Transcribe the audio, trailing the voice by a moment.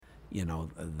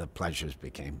the pleasures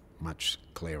became much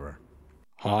clearer.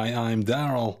 Hi, I'm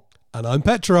Daryl. And I'm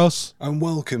Petros. And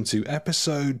welcome to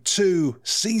episode 2,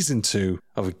 season 2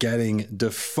 of Getting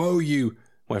Defoe You,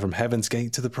 where from Heaven's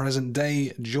Gate to the present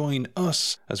day, join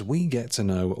us as we get to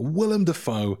know Willem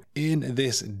Dafoe in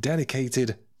this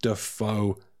dedicated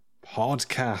Defoe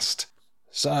podcast.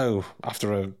 So,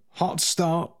 after a hot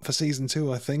start for season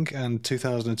 2, I think, and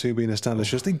 2002 being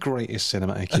established as the greatest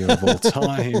cinematic year of all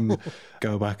time,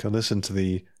 go back and listen to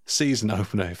the season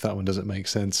opener if that one doesn't make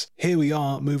sense. Here we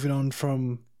are, moving on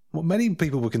from what many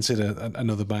people would consider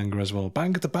another banger as well.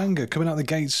 Banger to banger, coming out the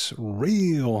gates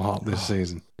real hot this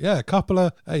season. Yeah, a couple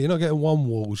of... Hey, you're not getting one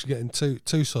Walls, you're getting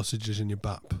two sausages in your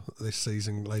bap this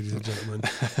season, ladies and gentlemen.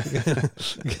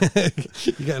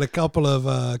 You're getting a couple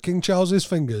of King Charles's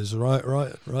fingers right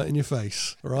in your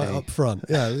face, up front.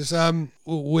 Yeah, it's,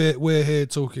 we're here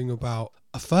talking about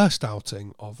a first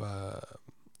outing of a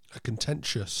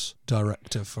contentious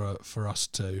director for us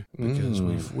too, because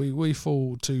we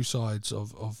fall two sides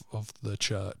of the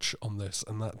church on this,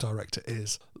 and that director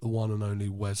is the one and only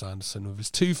Wes Anderson with his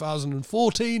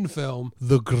 2014 film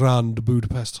The Grand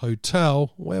Budapest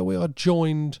Hotel, where we are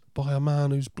joined by a man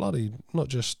who's bloody not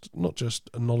just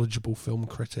a knowledgeable film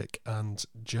critic and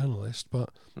journalist,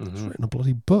 but has written a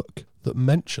bloody book that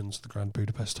mentions the Grand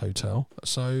Budapest Hotel.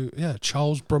 So yeah,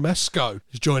 Charles Bramesco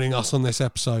is joining us on this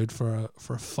episode for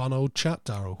a fun old chat,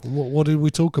 Daryl. What did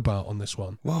we talk about on this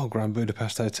one? Well, Grand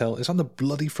Budapest Hotel is on the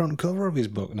bloody front cover of his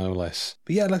book, no less.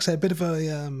 But yeah, like I say, a bit of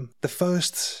a the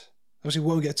first. Obviously, we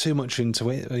won't get too much into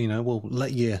it. We'll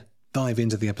let you dive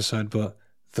into the episode, but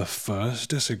the first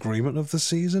disagreement of the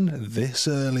season, this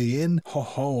early in,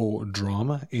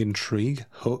 drama, intrigue,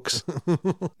 hooks.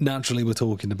 Naturally, we're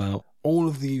talking about all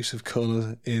of the use of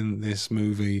colour in this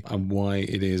movie and why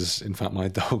it is, in fact, my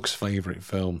dog's favourite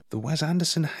film. The Wes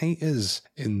Anderson haters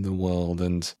in the world,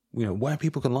 and where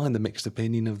people can line the mixed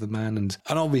opinion of the man. And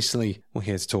obviously, we're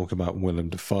here to talk about Willem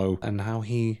Dafoe and how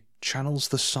he channels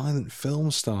the silent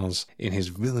film stars in his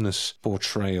villainous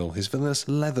portrayal, his villainous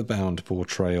leather-bound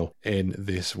portrayal in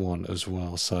this one as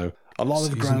well. So a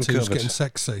lot of ground covered. Getting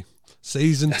sexy.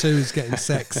 Season 2 is getting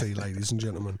sexy, ladies and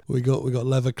gentlemen. We got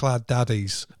leather-clad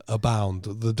daddies abound.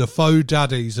 The Defoe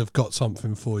daddies have got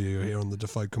something for you here on the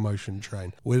Defoe Commotion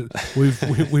train.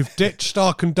 We've ditched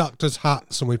our conductor's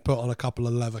hats and we've put on a couple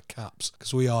of leather caps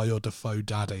because we are your Defoe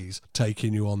daddies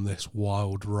taking you on this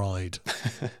wild ride.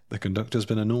 The conductor's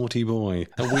been a naughty boy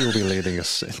and we'll be leading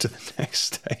us into the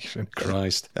next station.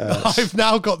 Christ. I've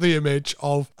now got the image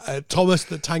of Thomas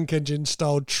the Tank Engine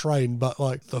style train, but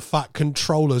like the fat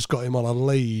controller's got him on a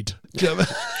lead.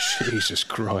 Jesus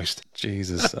Christ.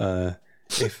 Jesus.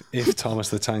 If Thomas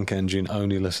the Tank Engine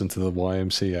only listened to the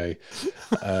YMCA,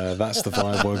 that's the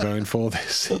vibe we're going for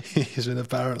this season,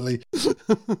 apparently.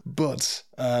 But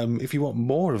if you want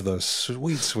more of those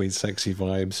sweet, sweet, sexy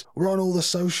vibes, we're on all the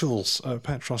socials.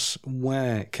 Petros,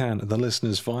 where can the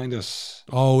listeners find us?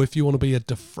 Oh, if you want to be a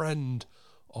friend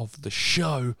of the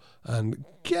show and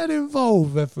get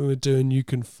involved with everything we're doing, you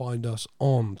can find us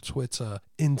on Twitter,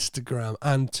 Instagram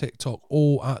and TikTok,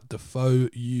 all at Defoe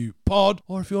You Pod.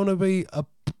 Or if you want to be a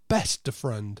best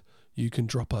friend, you can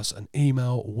drop us an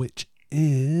email, which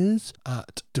is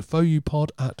at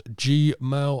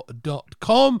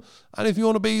defoeupod@gmail.com. And if you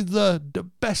want to be the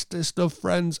bestest of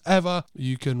friends ever,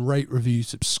 you can rate, review,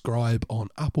 subscribe on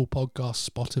Apple Podcasts,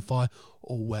 Spotify,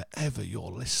 or wherever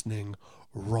you're listening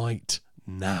right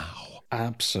now.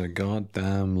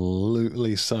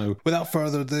 Abso-goddamn-lutely so. Without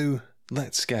further ado,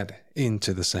 let's get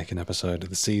into the second episode of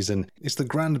the season. It's the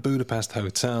Grand Budapest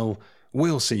Hotel.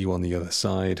 We'll see you on the other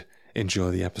side.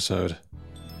 Enjoy the episode.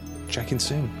 Check in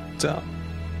soon. Ta.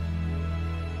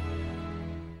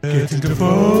 Getting to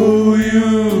know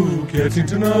you, getting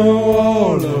to know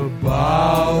all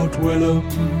about Willem.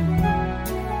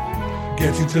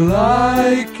 Getting to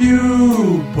like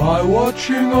you by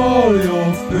watching all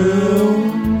your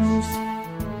films.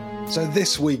 So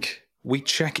this week, we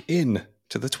check in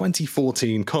to the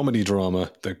 2014 comedy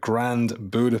drama, The Grand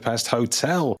Budapest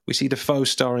Hotel. We see Dafoe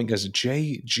starring as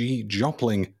J.G.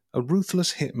 Jopling, a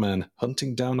ruthless hitman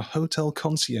hunting down a hotel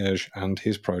concierge and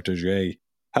his protégé.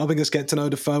 Helping us get to know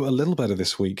Dafoe a little better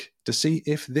this week to see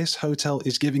if this hotel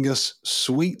is giving us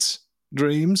sweet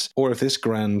dreams or if this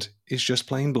grand is just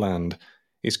plain bland,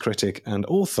 is critic and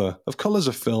author of Colours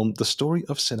of Film, The Story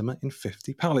of Cinema in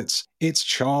 50 Palettes. It's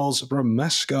Charles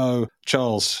Bramesco.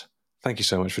 Charles, thank you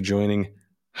so much for joining.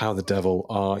 How the devil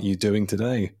are you doing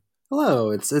today? Hello,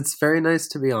 it's very nice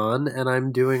to be on, and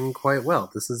I'm doing quite well.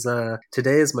 This is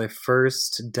today is my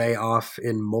first day off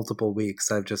in multiple weeks.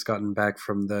 I've just gotten back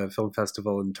from the film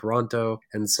festival in Toronto,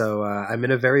 and so I'm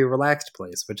in a very relaxed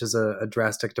place, which is a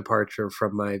drastic departure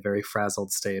from my very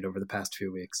frazzled state over the past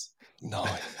few weeks.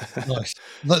 Nice, nice.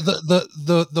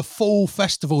 The full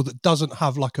festival that doesn't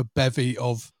have like a bevy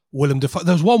of Willem Dafoe.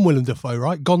 There was one Willem Dafoe,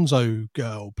 right? Gonzo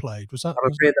Girl played. Was that?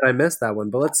 I'm afraid that I missed that one,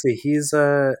 but let's see. He's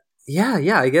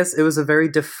yeah. I guess it was a very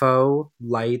Dafoe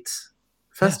light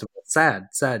festival. Yeah.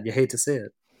 Sad. You hate to see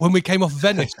it. When we came off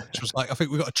Venice, which was like, I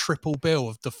think we got a triple bill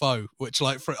of Dafoe, which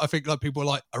like, I think like people were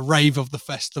like a rave of the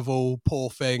festival, Poor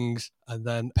Things, and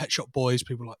then Pet Shop Boys,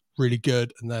 people were like really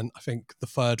good. And then I think the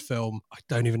third film, I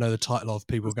don't even know the title of,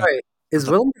 people go. Is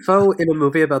Willem Dafoe in a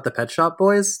movie about the Pet Shop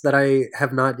Boys that I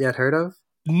have not yet heard of?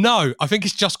 No, I think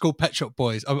it's just called Pet Shop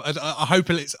Boys. I hope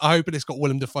it's got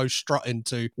Willem Dafoe strutting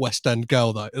to West End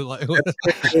Girl though. Like,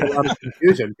 that's a lot of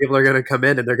confusion. People are going to come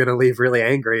in and they're going to leave really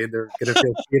angry and they're going to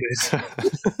feel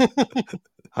cheated.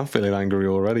 I'm feeling angry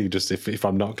already. Just if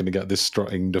I'm not going to get this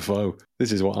strutting Dafoe,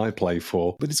 this is what I play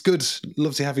for. But it's good.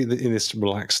 Love to have you in this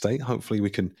relaxed state. Hopefully, we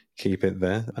can keep it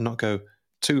there and not go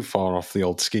too far off the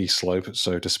old ski slope,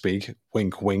 so to speak.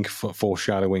 Wink, wink,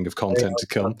 foreshadowing of content to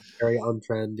come. Very on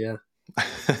trend, yeah.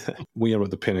 We are at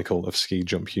the pinnacle of ski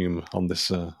jump humour on this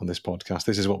podcast.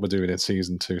 This is what we're doing in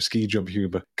season 2. Ski jump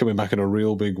humour coming back in a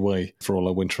real big way for all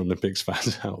our Winter Olympics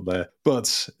fans out there.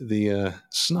 But the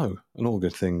snow and all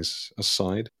good things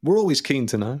aside, we're always keen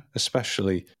to know,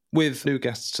 especially with new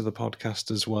guests to the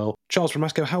podcast as well. Charles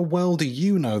Ramasco, how well do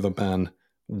you know the man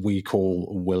we call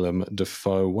Willem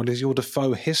Dafoe? What is your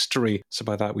Dafoe history? So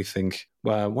by that we think,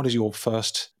 what is your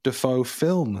first Dafoe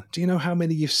film? Do you know how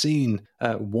many you've seen?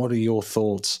 What are your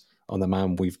thoughts on the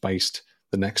man we've based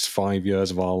the next 5 years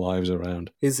of our lives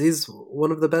around? He's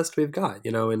one of the best we've got,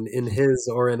 in his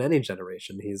or in any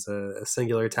generation. He's a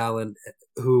singular talent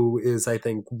who is, I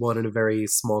think, one in a very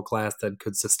small class that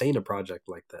could sustain a project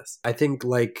like this. I think,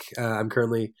 I'm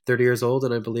currently 30 years old,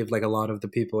 and I believe, like a lot of the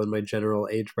people in my general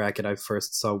age bracket, I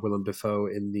first saw Willem Dafoe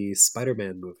in the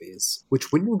Spider-Man movies,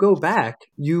 which when you go back,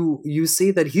 you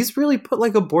see that he's really put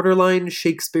like a borderline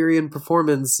Shakespearean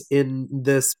performance in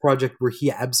this project where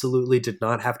he absolutely did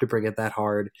not have to bring it that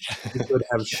hard. He could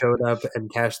have showed up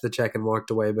and cashed the check and walked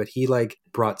away, but he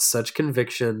brought such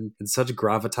conviction and such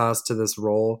gravitas to this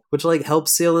role, which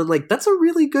helps seal in that's a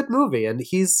really good movie, and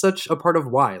he's such a part of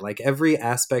why. Every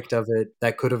aspect of it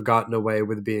that could have gotten away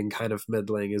with being kind of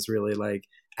middling is really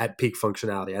at peak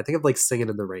functionality. I think of Singing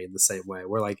in the Rain the same way,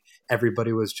 where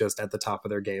everybody was just at the top of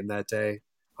their game that day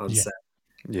on set.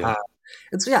 Yeah.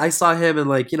 And so, I saw him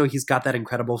and he's got that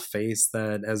incredible face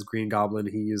that as Green Goblin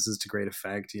he uses to great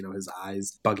effect, his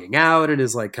eyes bugging out and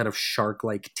his kind of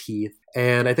shark-like teeth.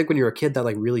 And I think when you're a kid that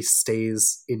really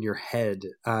stays in your head.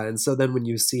 And so then when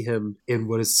you see him in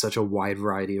what is such a wide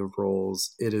variety of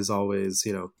roles, it is always,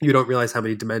 you don't realize how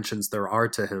many dimensions there are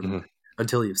to him. Mm-hmm.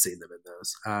 Until you've seen them in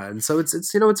those. And so it's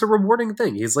it's a rewarding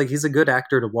thing. He's a good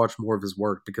actor to watch more of his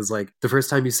work, because the first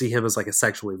time you see him as a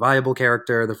sexually viable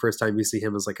character, the first time you see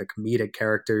him as a comedic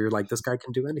character, you're this guy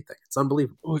can do anything. It's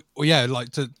unbelievable. Well, yeah,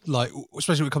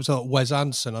 especially when it comes to Wes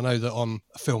Anderson. I know that on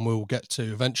a film we'll get to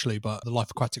eventually, but The Life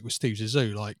Aquatic with Steve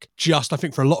Zissou, I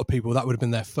think for a lot of people that would have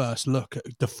been their first look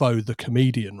at Dafoe the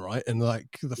comedian, right? And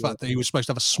the fact that he was supposed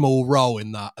to have a small role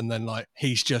in that, and then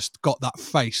he's just got that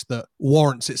face that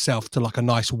warrants itself to a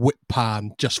nice whip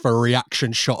pan just for a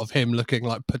reaction shot of him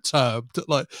looking perturbed,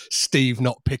 Steve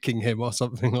not picking him or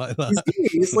something like that.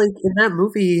 He's in that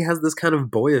movie, he has this kind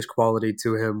of boyish quality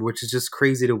to him, which is just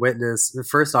crazy to witness.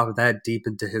 First off, that deep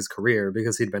into his career,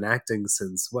 because he'd been acting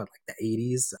since the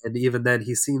 80s, and even then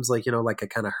he seems like a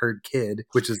kind of hurt kid,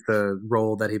 which is the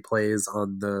role that he plays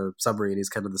on the submarine. He's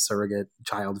kind of the surrogate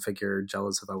child figure,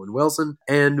 jealous of Owen Wilson.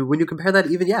 And when you compare that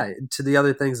even to the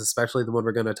other things, especially the one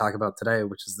we're going to talk about today,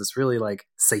 which is this really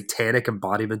satanic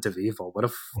embodiment of evil. What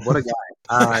a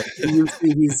guy. You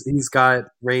see he's got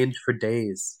range for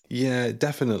days. Yeah, it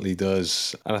definitely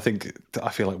does. And I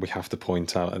feel like we have to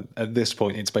point out at this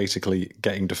point, it's basically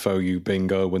getting Dafoe you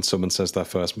bingo when someone says their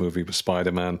first movie was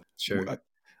Spider-Man. Sure.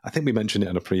 I think we mentioned it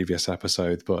in a previous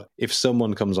episode, but if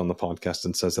someone comes on the podcast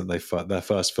and says that their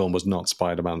first film was not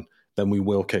Spider-Man, then we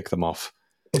will kick them off.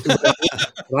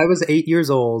 When I was 8 years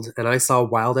old and I saw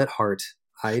Wild at Heart,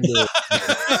 I knew.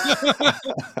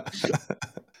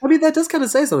 I mean, that does kind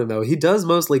of say something, though. He does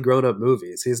mostly grown-up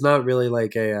movies. He's not really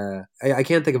I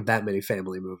can't think of that many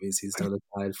family movies he's done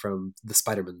aside from the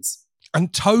Spider-Mans.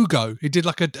 And Togo, he did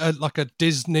like a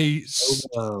Disney,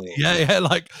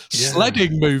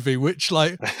 sledding movie, which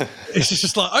like it's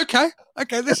just like okay,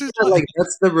 this is like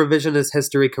that's the revisionist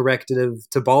history corrective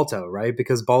to Balto, right?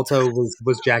 Because Balto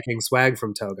was jacking swag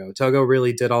from Togo. Togo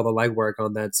really did all the legwork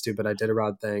on that stupid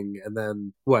Iditarod thing, and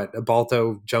then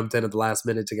Balto jumped in at the last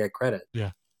minute to get credit.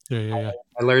 Yeah. I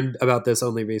learned about this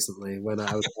only recently when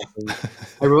I was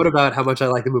I wrote about how much I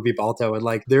like the movie Balto, and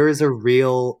like there is a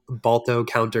real Balto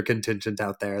counter contingent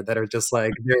out there that are just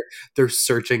like they're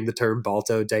searching the term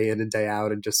Balto day in and day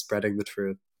out and just spreading the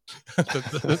truth.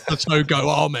 the Togo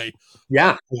army.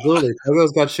 Yeah, absolutely.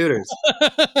 Togo's got shooters.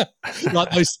 Like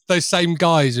those same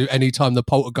guys who, anytime the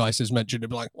Poltergeist is mentioned, they'll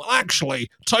be like, well, actually,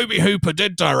 Toby Hooper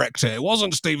did direct it. It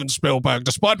wasn't Steven Spielberg,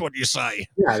 despite what you say.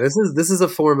 Yeah, this is a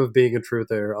form of being a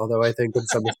truther, although I think in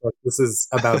some respects this is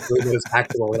about doing what is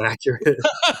factual and accurate.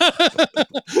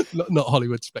 not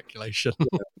Hollywood speculation.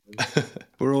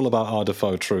 We're all about our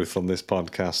Defoe truth on this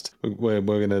podcast. We're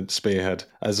going to spearhead,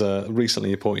 as a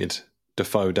recently appointed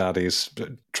Defoe daddies,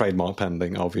 trademark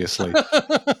pending, obviously.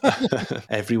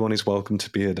 Everyone is welcome to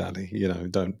be a daddy. You know,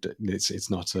 it's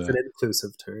not it's an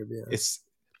inclusive term. Yeah, it's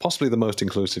possibly the most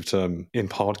inclusive term in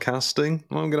podcasting.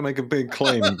 I'm going to make a big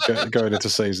claim going into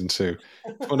season 2.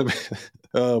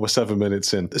 We're 7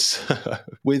 minutes in. So,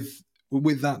 with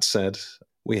that said,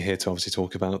 we're here to obviously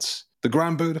talk about the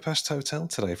Grand Budapest Hotel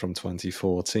today from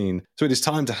 2014. So it is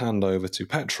time to hand over to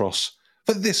Petros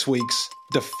for this week's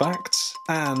The Facts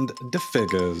and The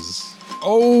Figures.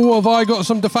 Oh, have I got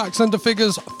some The Facts and The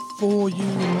Figures for you,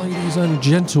 ladies and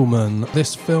gentlemen.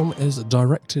 This film is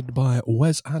directed by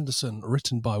Wes Anderson,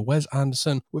 written by Wes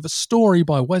Anderson, with a story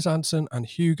by Wes Anderson and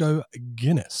Hugo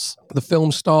Guinness. The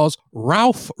film stars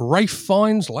Ralph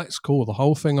Fiennes, let's call the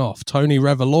whole thing off, Tony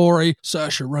Revolori,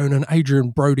 Saoirse Ronan,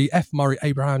 Adrian Brody, F. Murray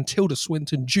Abraham, Tilda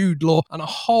Swinton, Jude Law, and a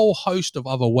whole host of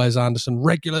other Wes Anderson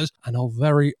regulars, and our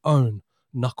very own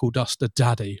knuckle duster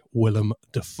daddy, Willem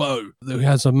Dafoe, who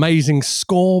has amazing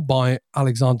score by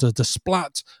Alexander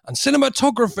Desplat and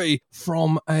cinematography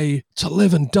from a To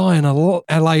Live and Die in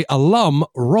LA alum,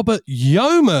 Robert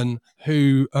Yeoman,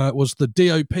 who was the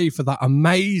DOP for that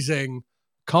amazing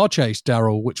car chase,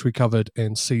 Daryl, which we covered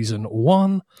in season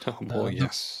 1. Oh boy,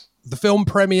 yes. The film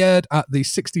premiered at the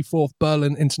 64th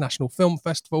Berlin International Film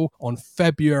Festival on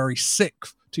February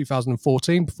 6th,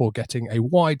 2014, before getting a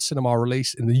wide cinema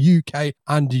release in the UK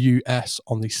and US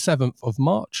on the 7th of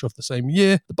March of the same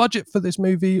year. The budget for this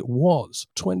movie was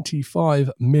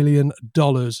 $25 million,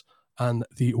 and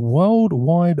the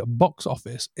worldwide box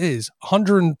office is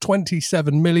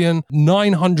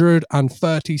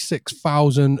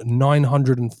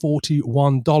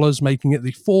 $127,936,941, making it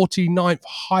the 49th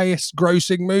highest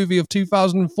grossing movie of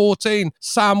 2014,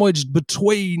 sandwiched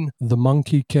between The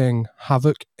Monkey King,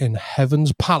 Havoc in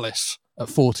Heaven's Palace at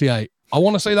 48. I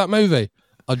want to see that movie.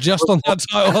 Just on that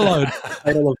title alone.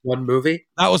 Title of one movie?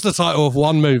 That was the title of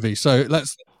one movie. So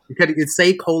let's... You could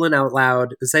say colon out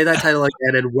loud. Say that title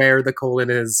again and where the colon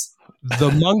is. The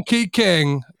Monkey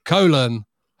King,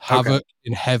 Havoc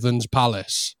in Heaven's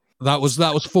Palace. That was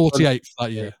 48 for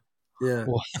that year. Yeah.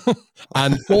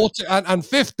 And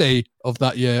 50 of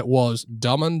that year was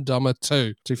Dumb and Dumber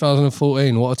 2,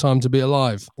 2014. What a time to be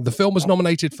alive. The film was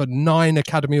nominated for 9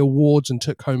 Academy Awards and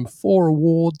took home 4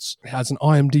 awards. It has an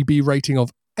IMDb rating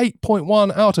of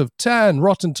 8.1 out of 10,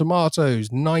 Rotten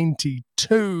Tomatoes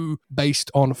 92,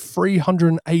 based on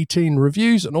 318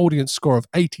 reviews, an audience score of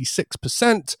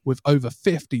 86% with over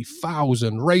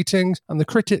 50,000 ratings, and the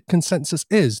critic consensus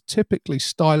is typically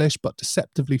stylish but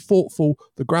deceptively thoughtful.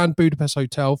 The Grand Budapest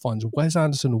Hotel finds Wes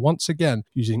Anderson once again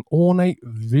using ornate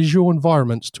visual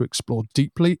environments to explore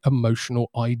deeply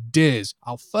emotional ideas.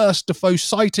 Our first Dafoe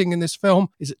sighting in this film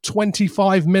is at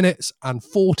 25 minutes and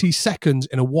 40 seconds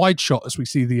in a wide shot as we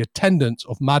see the attendance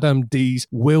of Madame D's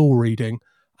will reading,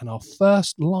 and our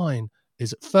first line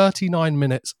is at 39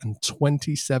 minutes and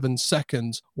 27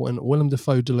 seconds when Willem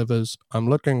Dafoe delivers, "I'm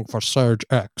looking for Serge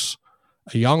X,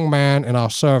 a young man in our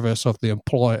service of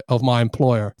my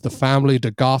employer, the family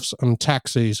de Goffs and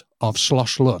Taxis of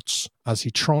Schloss Lutz," as he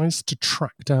tries to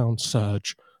track down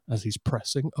Serge as he's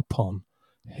pressing upon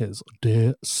his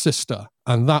dear sister.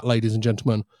 And that, ladies and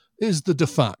gentlemen, is the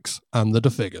facts and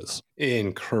the figures.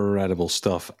 Incredible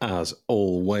stuff, as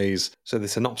always. So the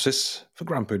synopsis for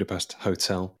Grand Budapest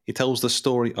Hotel. It tells the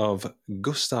story of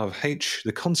Gustav H.,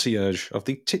 the concierge of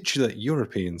the titular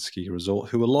European ski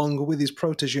resort, who, along with his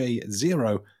protege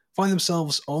Zero, find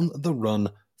themselves on the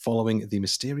run following the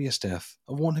mysterious death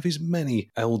of one of his many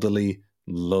elderly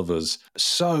lovers.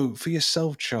 So, for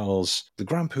yourself, Charles, the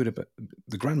Grand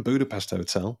Budapest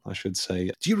Hotel, I should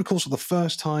say, do you recall the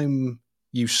first time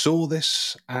you saw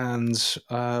this and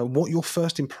what your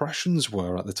first impressions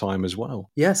were at the time as well.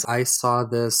 Yes, I saw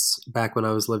this back when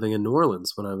I was living in New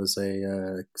Orleans, when I was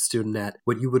a student at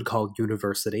what you would call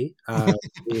university.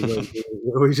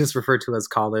 We just refer to as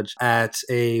college, at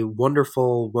a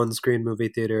wonderful one-screen movie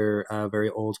theater, very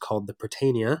old, called the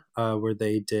Britannia, where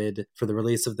they did, for the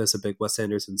release of this, a big Wes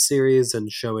Anderson series,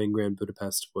 and showing Grand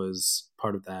Budapest was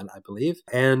part of that, I believe.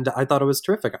 And I thought it was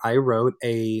terrific. I wrote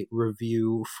a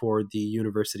review for the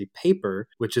university paper,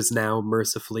 which is now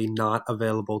mercifully not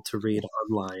available to read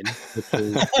online, which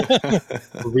is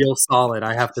real solid.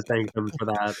 I have to thank them for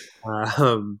that.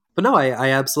 But no, I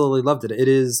absolutely loved it. It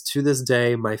is, to this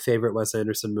day, my favorite Wes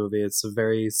Anderson movie. It's a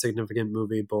very significant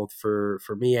movie, both for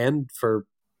me and for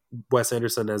Wes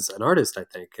Anderson as an artist, I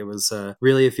think. It was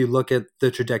really, if you look at the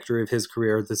trajectory of his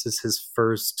career, this is his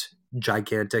first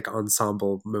gigantic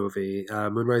ensemble movie.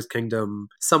 Moonrise Kingdom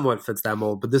somewhat fits that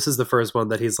mold, but this is the first one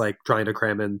that he's like trying to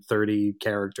cram in 30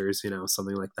 characters,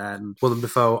 something like that. And Willem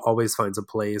Dafoe always finds a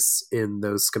place in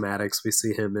those schematics. We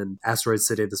see him in Asteroid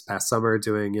City this past summer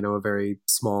doing, a very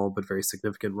small but very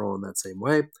significant role in that same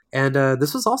way. And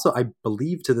this was also, I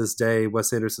believe to this day,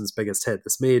 Wes Anderson's biggest hit.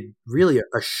 This made really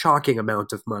a shocking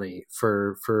amount of money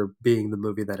for being the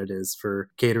movie that it is, for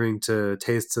catering to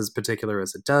tastes as particular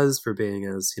as it does, for being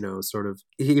as, sort of,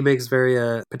 he makes very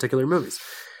particular movies.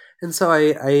 And so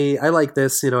I like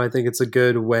this. I think it's a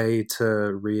good way to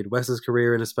read Wes's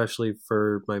career, and especially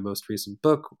for my most recent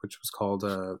book, which was called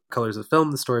Colors of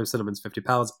Film, The Story of Cinema's 50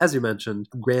 Pals. As you mentioned,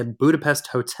 Grand Budapest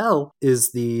Hotel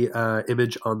is the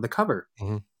image on the cover.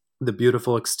 Mm-hmm. The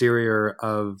beautiful exterior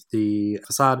of the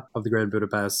facade of the Grand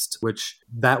Budapest, which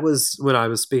that was, when I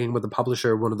was speaking with the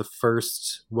publisher, one of the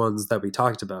first ones that we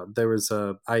talked about.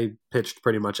 I pitched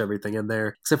pretty much everything in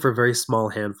there, except for a very small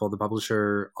handful. The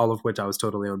publisher, all of which I was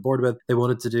totally on board with, they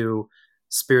wanted to do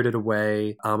Spirited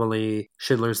Away, Amelie,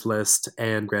 Schindler's List,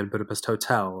 and Grand Budapest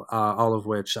Hotel, all of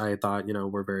which I thought,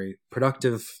 were very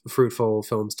productive, fruitful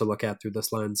films to look at through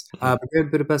this lens. But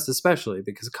Grand Budapest especially,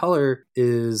 because color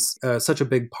is such a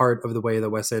big part of the way that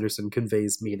Wes Anderson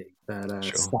conveys meaning. That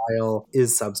style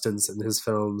is substance in his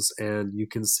films, and you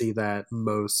can see that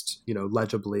most,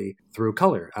 legibly through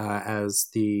color, as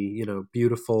the,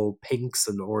 beautiful pinks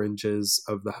and oranges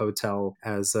of the hotel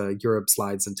as Europe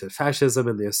slides into fascism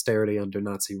and the austerity under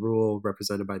Nazi rule,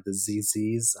 represented by the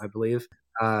ZZs, I believe.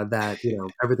 That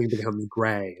everything becomes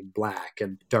gray and black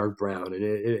and dark brown, and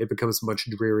it becomes much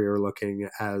drearier looking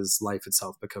as life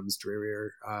itself becomes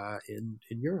drearier in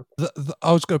Europe.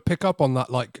 I was going to pick up on that,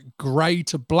 like gray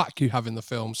to black you have in the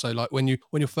film. So like when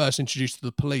you're first introduced to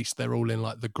the police, they're all in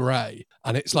like the gray,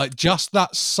 and it's like just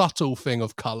that subtle thing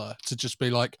of color to just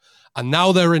be like, and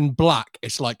now they're in black.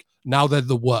 It's like, now they're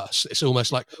the worst. It's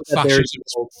almost like fascism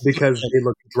because they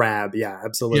look drab. Yeah,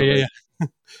 absolutely. Yeah.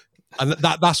 And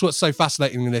that's what's so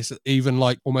fascinating in this, even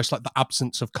like almost like the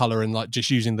absence of color and like just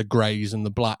using the grays and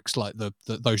the blacks, like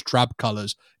those drab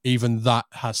colors, even that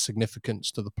has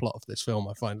significance to the plot of this film.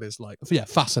 I find is like,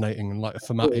 fascinating and like a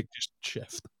thematic just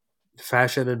shift.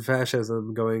 Fashion and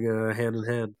fascism going hand in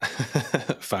hand.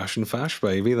 Fashion,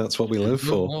 baby. That's what we live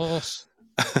for.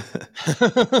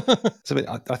 So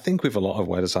I think with a lot of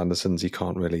Wes Anderson's, you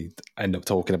can't really end up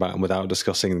talking about them without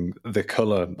discussing the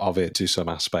colour of it to some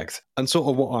aspect. And sort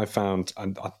of what I found,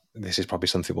 and this is probably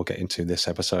something we'll get into this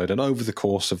episode, and over the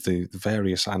course of the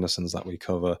various Andersons that we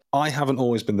cover, I haven't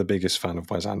always been the biggest fan of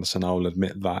Wes Anderson. I will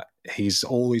admit that. He's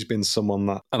always been someone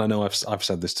that, and I know I've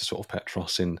said this to sort of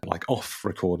Petros in like off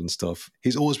record and stuff,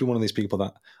 he's always been one of these people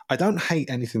that I don't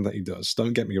hate anything that he does,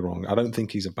 don't get me wrong. I don't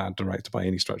think he's a bad director by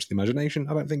any stretch of the imagination.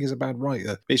 I don't think he's a bad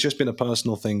writer. It's just been a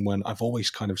personal thing when I've always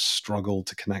kind of struggled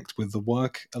to connect with the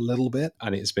work a little bit,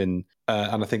 and it's been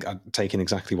and I think I'm taking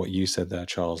exactly what you said there,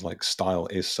 Charles, like style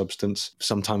is substance.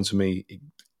 Sometimes for me,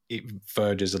 it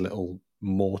verges a little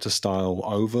more to style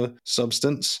over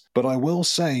substance. But I will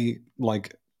say,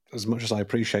 like, as much as I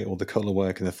appreciate all the colour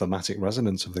work and the thematic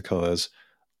resonance of the colours,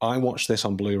 I watched this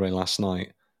on Blu-ray last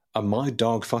night, and my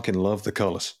dog fucking loved the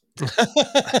colours.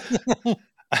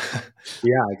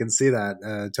 Yeah, I can see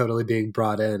that totally being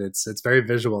brought in. It's very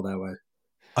visual that way.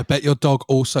 I bet your dog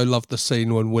also loved the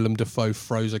scene when Willem Dafoe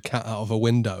throws a cat out of a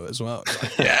window as well.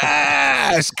 Like,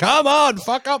 yes, come on,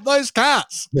 fuck up those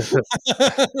cats.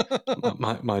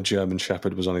 my German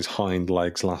Shepherd was on his hind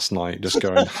legs last night, just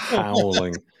going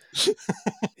howling.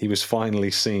 He was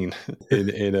finally seen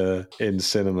in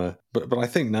cinema. But I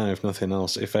think now, if nothing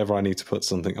else, if ever I need to put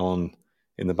something on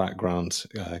in the background,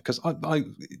 because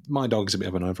my dog's a bit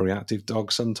of an overreactive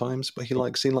dog sometimes, but he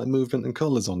likes seeing like movement and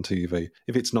colours on TV.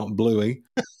 If it's not Bluey,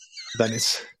 then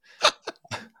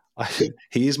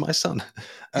He is my son.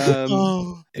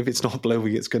 If it's not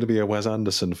Bluey, it's going to be a Wes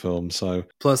Anderson film. So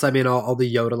Plus, I mean, all the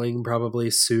yodeling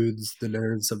probably soothes the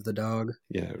nerves of the dog.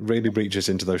 yeah, it really reaches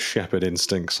into those shepherd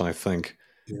instincts, I think.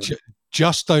 Yeah.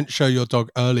 Just don't show your dog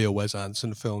earlier Wes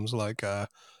Anderson films like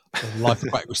Life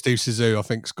Aquatic with Steve Zissou. I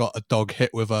think's got a dog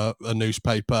hit with a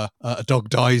newspaper. A dog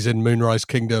dies in Moonrise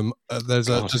Kingdom. There's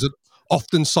an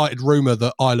often cited rumor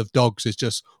that Isle of Dogs is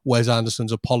just Wes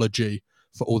Anderson's apology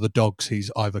for all the dogs he's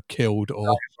either killed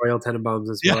or Royal Tenenbaums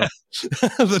as well.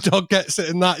 the dog gets it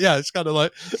in that. Yeah, it's kind of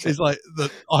like it's like the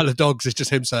Isle of Dogs is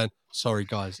just him saying, "Sorry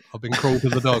guys, I've been cruel to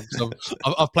the dogs.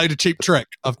 I've played a cheap trick.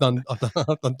 I've done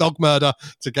dog murder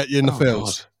to get you in the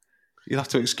fields." God. You'll have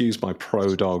to excuse my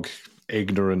pro-dog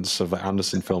ignorance of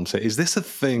Anderson films here. Is this a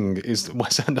thing? Is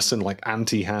Wes Anderson like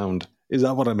anti-hound? Is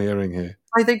that what I'm hearing here?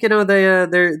 I think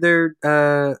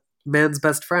they're man's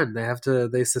best friend.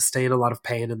 They sustain a lot of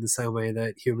pain in the same way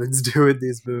that humans do in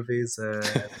these movies.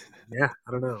 Yeah,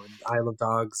 I don't know. In Isle of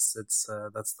Dogs, it's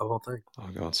that's the whole thing. Oh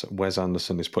God! So Wes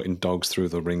Anderson is putting dogs through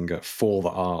the ringer for the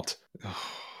art. Oh,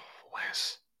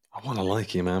 Wes, I want to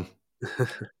like you, man.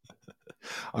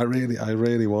 I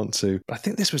really want to. But I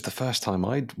think this was the first time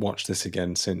I'd watched this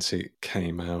again since it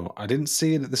came out. I didn't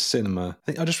see it at the cinema. I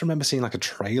think I just remember seeing like a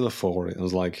trailer for it. It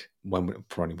was like when it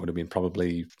probably would have been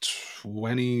probably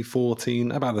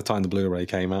 2014, about the time the Blu-ray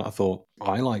came out. I thought,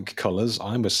 I like colours.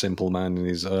 I'm a simple man in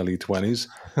his early 20s.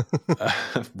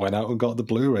 Went out and got the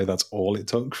Blu-ray. That's all it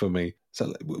took for me.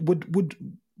 So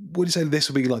would you say this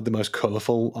would be like the most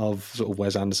colourful of sort of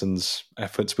Wes Anderson's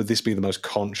efforts? Would this be the most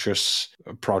conscious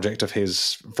project of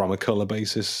his from a colour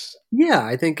basis? Yeah,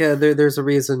 I think there's a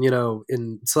reason,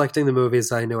 in selecting the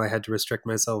movies, I knew I had to restrict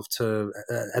myself to,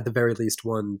 at the very least,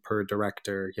 one per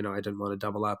director. I didn't want to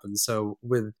double up. And so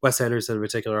with Wes Anderson in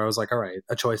particular, I was like, all right,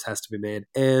 a choice has to be made.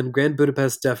 And Grand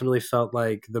Budapest definitely felt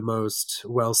like the most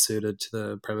well-suited to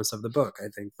the premise of the book, I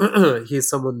think. He's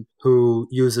someone who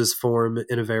uses form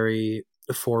in a very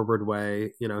forward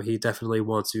way. He definitely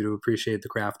wants you to appreciate the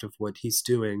craft of what he's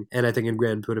doing. And I think in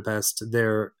Grand Budapest,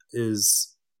 there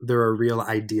are real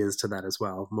ideas to that as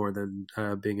well, more than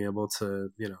being able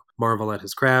to, marvel at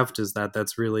his craft.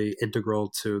 That's really integral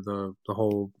to the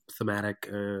whole thematic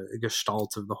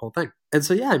gestalt of the whole thing. And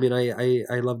so, yeah, I mean,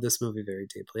 I love this movie very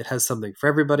deeply. It has something for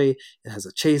everybody. It has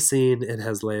a chase scene. It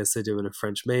has Léa Seydoux in a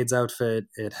French maid's outfit.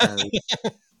 It has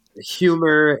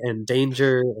humor and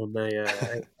danger, and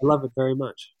I love it very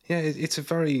much. Yeah, it's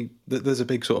there's a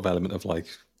big sort of element of like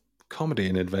comedy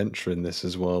and adventure in this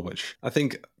as well, which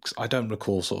I don't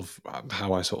recall sort of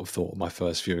how I sort of thought my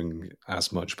first viewing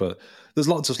as much, but there's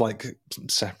lots of like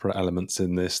separate elements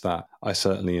in this that I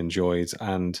certainly enjoyed.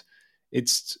 And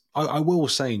I will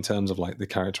say, in terms of like the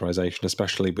characterization,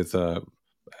 especially with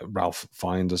Ralph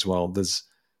Fiennes as well, there's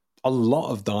a lot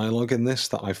of dialogue in this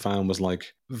that I found was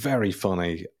like very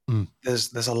funny.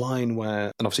 There's a line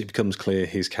where, and obviously it becomes clear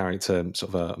his character,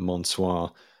 sort of a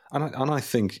Monsoir, and I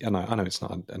think, and I know it's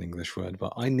not an English word,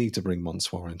 but I need to bring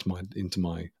Monsoir into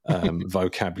my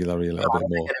vocabulary a little bit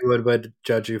more. I would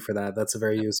judge you for that. That's a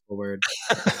very useful word.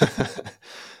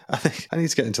 I think I need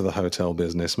to get into the hotel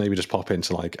business. Maybe just pop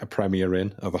into like a Premier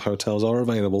Inn. Other hotels are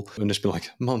available, and just be like,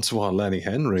 Monsoir Lenny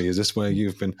Henry, is this where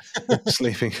you've been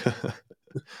sleeping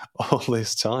all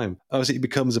this time? Obviously, it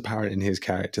becomes apparent in his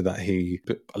character that he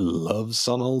loves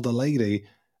some older lady,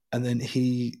 and then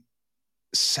he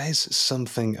says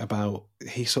something about,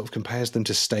 he sort of compares them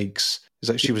to steaks. It's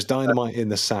like, she was dynamite in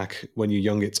the sack. When you're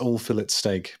young, it's all fillet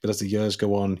steak, but as the years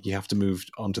go on, you have to move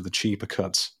on to the cheaper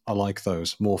cuts. I like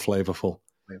those, more flavorful.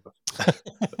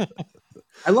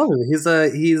 I love him.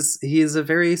 He's a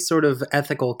very sort of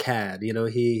ethical cad.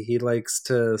 He likes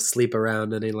to sleep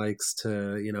around, and he likes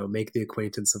to, make the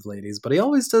acquaintance of ladies, but he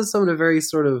always does so in a very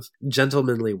sort of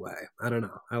gentlemanly way. I don't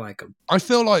know. I like him. I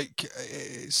feel like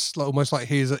it's almost like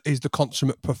he's the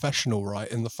consummate professional, right?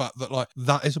 In the fact that like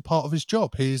that is a part of his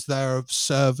job. He's there of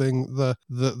serving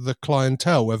the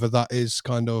clientele, whether that is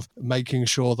kind of making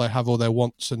sure they have all their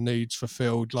wants and needs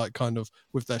fulfilled, like kind of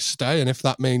with their stay, and if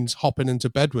that means hopping into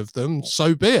bed with them,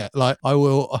 so be it. Like I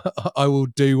will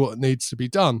do what needs to be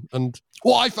done. And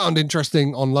what I found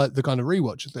interesting on like the kind of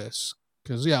rewatch of this,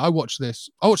 because I watched this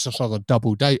on a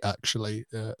double date actually,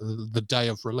 the day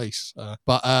of release.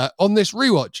 But on this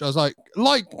rewatch, I was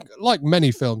like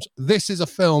many films, this is a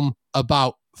film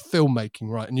about filmmaking,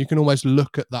 right? And you can almost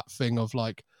look at that thing of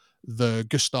like the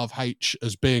Gustav H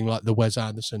as being like the Wes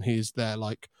Anderson. He is there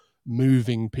like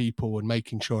moving people and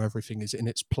making sure everything is in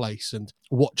its place, and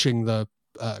watching the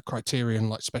Criterion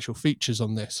like special features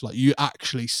on this, like you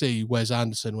actually see Wes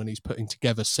Anderson when he's putting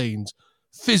together scenes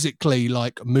physically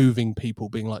like moving people,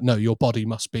 being like, no, your body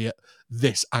must be at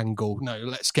this angle. No,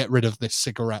 let's get rid of this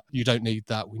cigarette. You don't need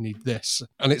that. We need this.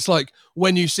 And it's like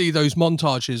when you see those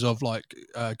montages of like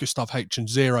Gustav H and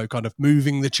Zero kind of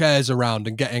moving the chairs around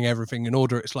and getting everything in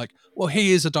order, it's like, well,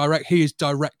 he is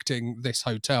directing this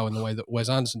hotel in the way that Wes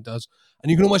Anderson does.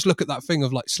 And you can almost look at that thing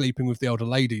of like sleeping with the older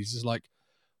ladies as like,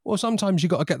 well, sometimes you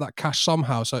got to get that cash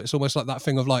somehow. So it's almost like that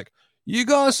thing of like, you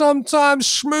got to sometimes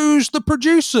schmooze the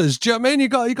producers. Do you know what I mean? You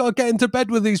got to get into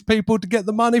bed with these people to get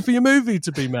the money for your movie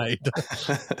to be made.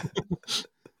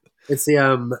 It's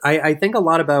the I think a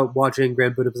lot about watching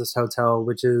Grand Budapest Hotel,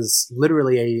 which is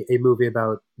literally a movie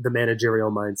about the managerial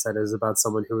mindset, is about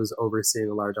someone who is overseeing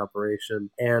a large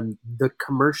operation. And the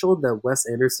commercial that Wes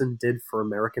Anderson did for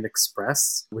American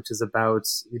Express, which is about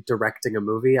directing a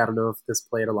movie. I don't know if this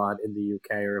played a lot in the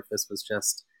UK or if this was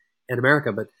just in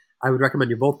America, but I would recommend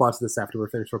you both watch this after we're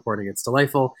finished recording. It's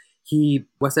delightful.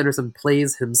 Wes Anderson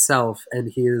plays himself,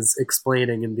 and he is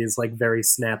explaining in these like very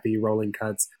snappy rolling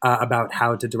cuts about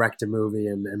how to direct a movie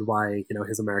and why, you know,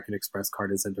 his American Express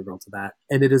card is integral to that.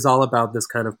 And it is all about this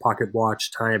kind of pocket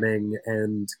watch timing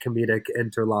and comedic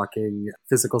interlocking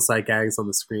physical sight gags on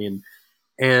the screen.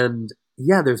 And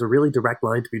yeah, there's a really direct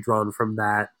line to be drawn from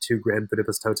that to Grand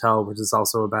Budapest Hotel, which is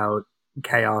also about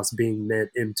chaos being knit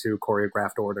into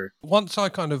choreographed order. Once I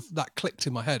kind of, that clicked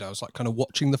in my head, I was like kind of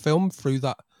watching the film through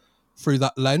that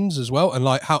lens as well, and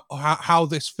like how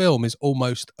this film is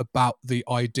almost about the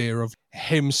idea of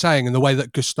him saying, in the way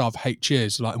that Gustav H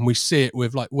is like, and we see it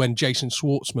with like when Jason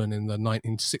Schwartzman in the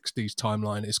 1960s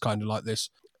timeline is kind of like this,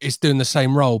 it's doing the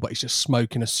same role, but he's just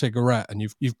smoking a cigarette, and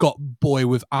you've got Boy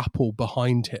with Apple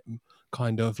behind him,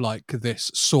 kind of like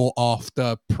this sought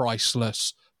after,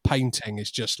 priceless painting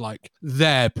is just like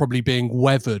there, probably being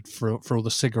weathered for all the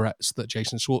cigarettes that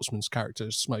Jason Schwartzman's character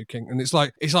is smoking. And it's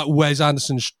like Wes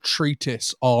Anderson's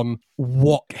treatise on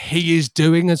what he is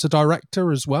doing as a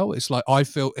director as well. It's like, I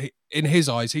feel in his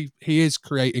eyes he is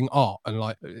creating art, and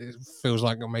like it feels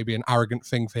like maybe an arrogant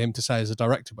thing for him to say as a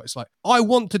director, but it's like, I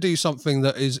want to do something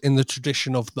that is in the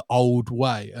tradition of the old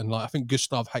way. And like I think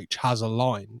Gustav H has a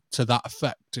line to that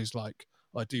effect, is like,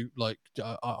 I do like,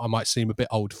 I might seem a bit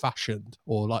old fashioned,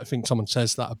 or like I think someone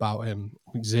says that about him.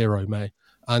 I think Zero may.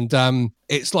 And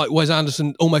it's like Wes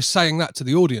Anderson almost saying that to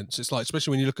the audience. It's like,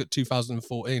 especially when you look at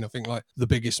 2014, I think like the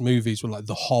biggest movies were like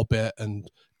The Hobbit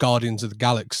and Guardians of the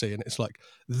Galaxy. And it's like,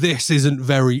 this isn't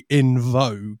very in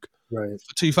vogue. Right.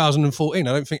 For 2014,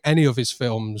 I don't think any of his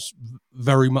films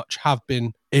very much have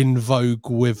been in vogue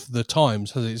with the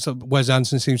times. So Wes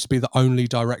Anderson seems to be the only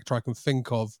director I can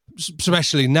think of,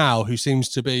 especially now, who seems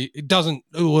to be,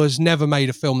 who has never made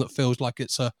a film that feels like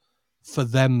it's a for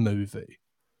them movie.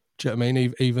 Do you know what I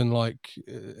mean? Even like,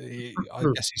 I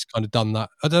guess he's kind of done that.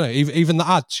 I don't know. Even the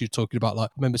ads you're talking about,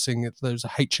 like I remember seeing it. There was a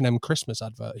H&M Christmas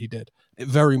advert he did. It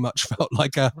very much felt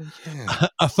like a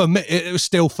for me. It was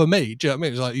still for me. Do you know what I mean?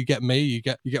 It was like, you get me, you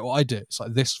get what I do. It's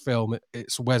like this film.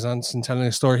 It's Wes Anderson telling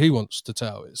a story he wants to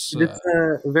tell. It's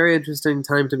a very interesting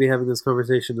time to be having this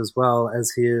conversation as well,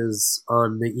 as he is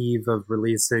on the eve of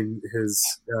releasing his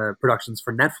productions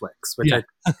for Netflix, which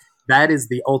that is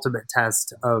the ultimate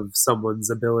test of someone's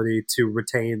ability to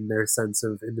retain their sense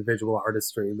of individual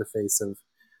artistry in the face of,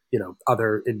 you know,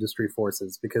 other industry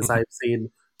forces. Because I've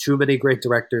seen too many great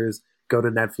directors go to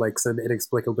Netflix and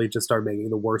inexplicably just start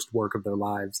making the worst work of their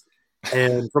lives.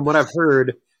 And from what I've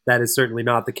heard, that is certainly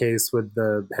not the case with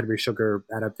the Henry Sugar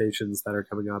adaptations that are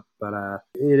coming up. But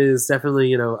it is definitely,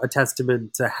 you know, a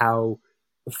testament to how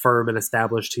firm and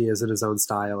established he is in his own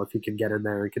style, if he can get in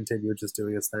there and continue just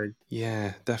doing his thing.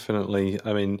 Yeah, definitely.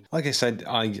 I mean, like I said,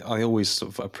 I always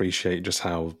sort of appreciate just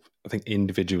how, I think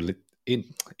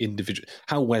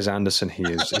how Wes Anderson he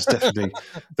is definitely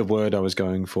the word I was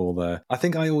going for there. I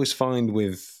think I always find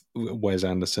with Wes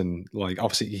Anderson, like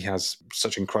obviously he has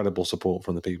such incredible support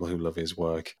from the people who love his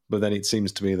work, but then it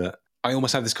seems to me that I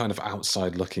almost have this kind of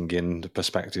outside looking in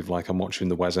perspective, like I'm watching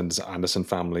the Wes Anderson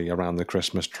family around the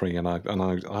Christmas tree, and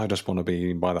I just want to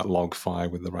be by that log fire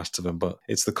with the rest of them. But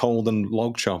it's the cold and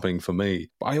log chopping for me.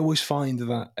 But I always find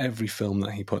that every film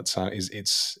that he puts out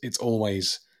it's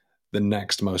always the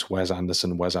next most Wes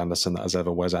Anderson that has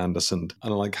ever Wes Anderson.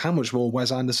 And I'm like, how much more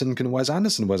Wes Anderson can Wes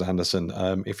Anderson?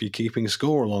 If you're keeping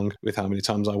score along with how many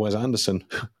times I Wes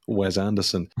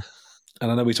Anderson.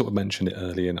 And I know we mentioned it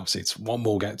earlier, and obviously it's one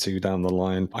we'll get to down the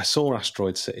line. I saw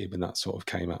Asteroid City when that sort of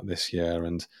came out this year,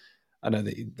 and I know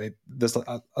there's like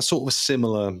a sort of a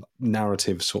similar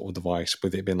narrative sort of device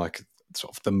with it being like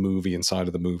sort of the movie inside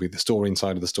of the movie, the story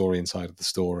inside of the story inside of the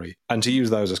story. And to use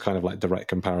those as kind of like direct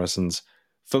comparisons,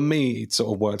 for me, it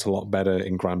sort of worked a lot better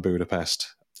in Grand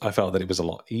Budapest. I felt that it was a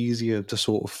lot easier to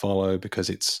sort of follow because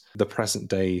it's the present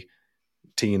day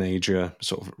teenager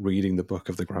sort of reading the book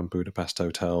of the Grand Budapest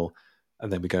Hotel,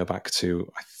 and then we go back to,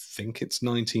 I think it's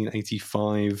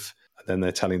 1985, and then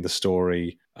they're telling the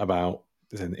story about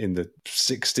in the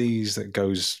 60s that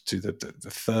goes to the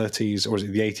 30s, or is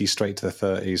it the 80s straight to the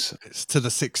 30s? It's to the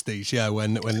 60s, yeah,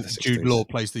 when Jude Law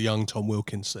plays the young Tom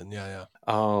Wilkinson, yeah.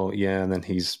 Oh, yeah, and then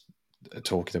he's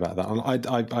talking about that.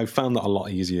 And I found that a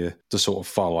lot easier to sort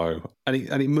of follow. And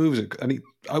it moves,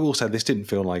 I will say this didn't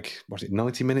feel like,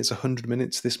 90 minutes, 100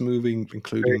 minutes, this movie,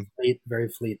 including... Very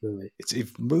fleet movie.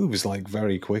 It moves like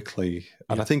very quickly.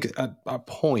 And I think at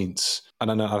points,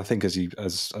 and I think as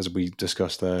we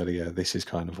discussed earlier, this is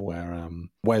kind of where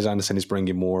Wes Anderson is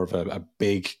bringing more of a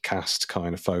big cast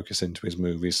kind of focus into his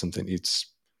movies, something it's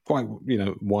quite,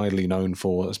 widely known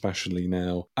for, especially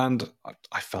now. And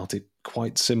I felt it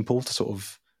quite simple to sort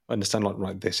of understand, like,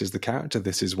 right, this is the character,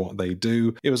 this is what they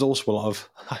do. It was also a lot of,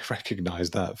 I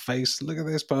recognise that face, look at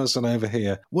this person over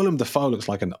here. Willem Dafoe looks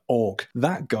like an orc.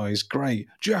 That guy's great.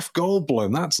 Jeff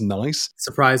Goldblum, that's nice.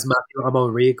 Surprise Matthew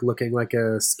Amalric looking like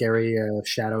a scary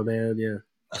shadow man, yeah.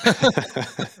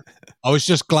 I was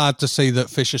just glad to see that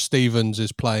Fisher Stevens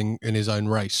is playing in his own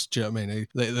race. Do you know what I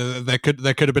mean? There could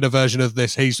have been a version of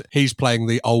this. He's playing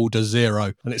the older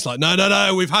Zero, and it's like,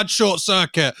 no, we've had Short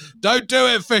Circuit. Don't do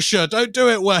it, Fisher. Don't do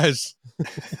it, Wes.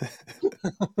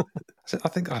 I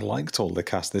think I liked all the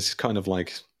cast. This is kind of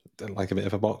like a bit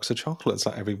of a box of chocolates.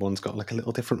 Like everyone's got like a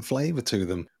little different flavour to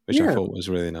them, which I thought was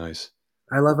really nice.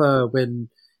 I love when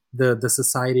the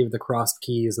Society of the Crossed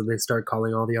Keys, and they start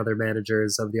calling all the other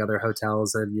managers of the other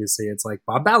hotels, and you see it's like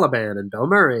Bob Balaban and Bill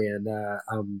Murray and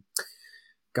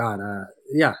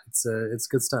it's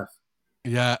good stuff.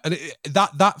 Yeah, and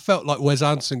that felt like Wes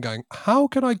Anderson going, how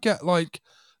can I get like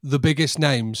the biggest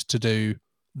names to do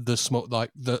the small,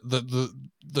 like the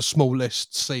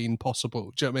smallest scene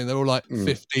possible? Do you know what I mean? They're all like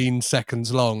 15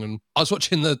 seconds long, and I was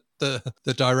watching the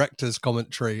director's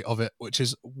commentary of it, which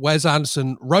is Wes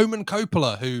Anderson, Roman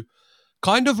Coppola, who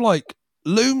kind of like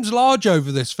looms large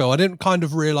over this film. I didn't kind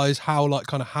of realize how like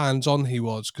kind of hands-on he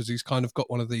was, because he's kind of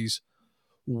got one of these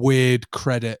weird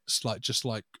credits, like just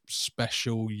like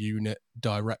special unit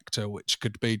director, which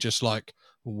could be just like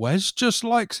Wes just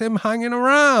likes him hanging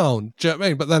around. Do you know what I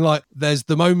mean? But then like there's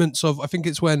the moments of, I think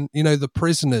it's when, the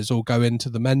prisoners all go into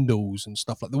the Mendels and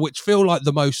stuff like that, which feel like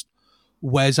the most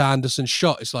Wes Anderson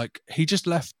shot. It's like he just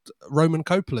left Roman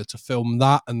Coppola to film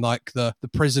that, and like the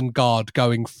prison guard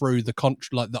going through the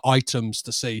like the items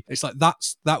to see. It's like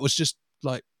that was just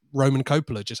like Roman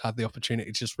Coppola just had the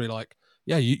opportunity to just be like,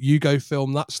 yeah, you go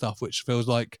film that stuff, which feels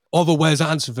like of a Wes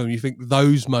Anderson film. You think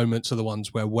those moments are the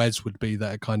ones where Wes would be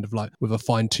there, kind of like with a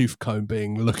fine tooth comb,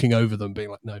 looking over them, being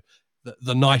like, no,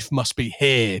 the knife must be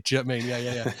here. Do you know what I mean?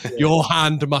 Yeah. Your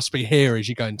hand must be here as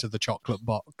you go into the chocolate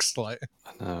box. Like,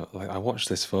 I know. Like, I watched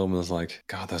this film and I was like,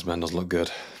 God, those Mendels look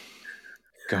good.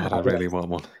 God, I really want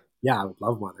one. Yeah, I would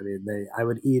love one. I mean, I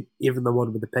would eat even the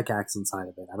one with the pickaxe inside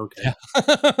of it. I don't care.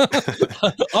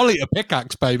 Yeah. I'll eat a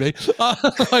pickaxe, baby.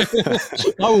 I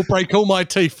will break all my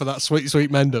teeth for that sweet, sweet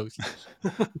Mendels.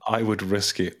 I would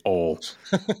risk it all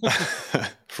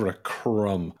for a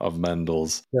crumb of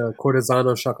Mendels. The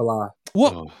Cortisano Chocolat.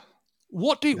 What? Oh.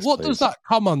 What does that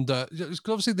come under? Because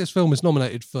obviously this film is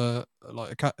nominated for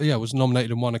was nominated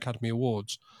and won Academy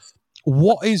Awards.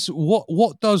 What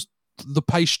does the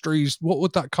pastries? What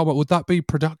would that come up? Would that be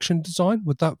production design?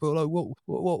 Would that be like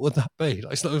what would that be?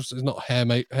 Like, it's not hair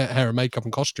and makeup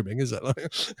and costuming, is it? Like,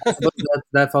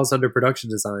 that falls under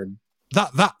production design.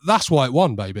 That's why it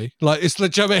won, baby. Like, it's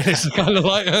legit. It's kind of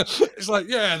like it's like,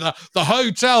 yeah, the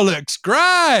hotel looks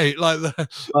great. Like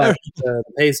the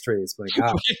pastries, my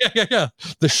God. yeah.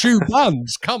 The shoe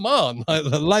buns, come on, like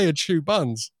the layered shoe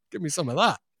buns. Give me some of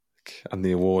that. And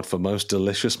the award for most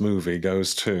delicious movie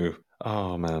goes to,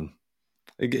 oh man,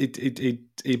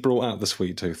 it brought out the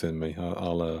sweet tooth in me.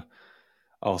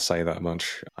 I'll say that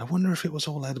much. I wonder if it was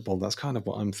all edible. That's kind of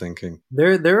what I'm thinking.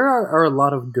 There are a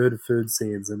lot of good food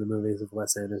scenes in the movies of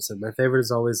Wes Anderson. My favorite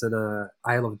is always in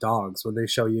Isle of Dogs, when they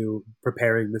show you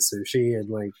preparing the sushi, and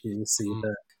like you see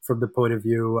from the point of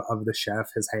view of the chef,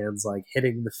 his hands like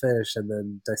hitting the fish and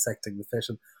then dissecting the fish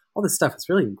and all this stuff. It's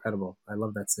really incredible. I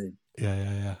love that scene.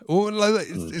 Yeah. Well, like,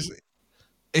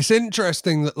 it's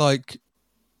interesting that like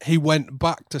he went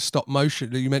back to stop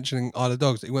motion. You mentioning Isle of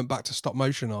Dogs, that he went back to stop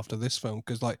motion after this film,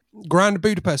 because like Grand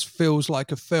Budapest feels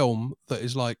like a film that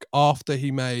is like, after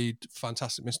he made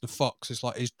Fantastic Mr. Fox, it's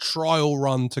like his trial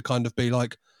run to kind of be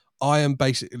like, I am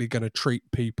basically going to treat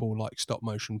people like stop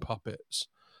motion puppets.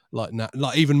 like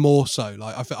even more so.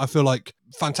 Like I feel like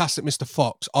Fantastic Mr.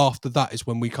 Fox after that is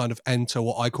when we kind of enter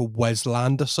what I call Wes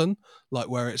Landerson, like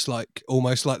where it's like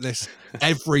almost like this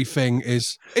everything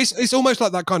is it's almost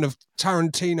like that kind of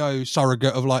Tarantino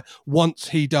surrogate of like once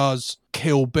he does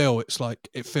Kill Bill, it's like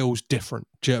it feels different.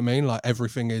 Do you know what I mean? Like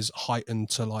everything is heightened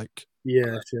to like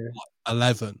sure.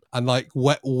 11, and like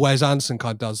Wes Anderson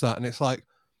kind of does that, and it's like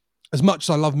as much as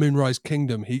I love Moonrise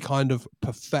Kingdom, he kind of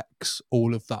perfects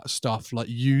all of that stuff, like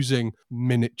using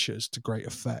miniatures to great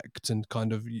effect and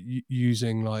kind of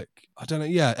using like, I don't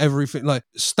know, everything, like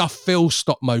stuff feels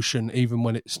stop motion even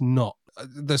when it's not.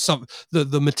 There's some,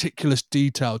 the meticulous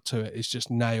detail to it is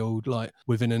just nailed like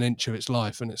within an inch of its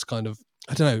life, and it's kind of,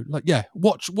 I don't know, like,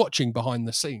 watching behind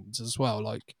the scenes as well.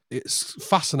 Like, it's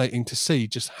fascinating to see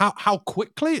just how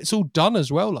quickly it's all done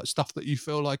as well. Like, stuff that you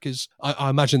feel like is,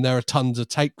 I imagine there are tons of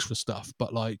takes for stuff,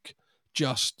 but like,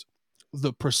 just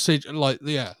the precision, like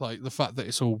the fact that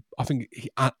it's all, I think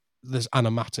there's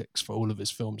animatics for all of his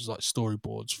films, like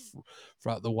storyboards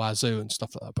throughout the wazoo and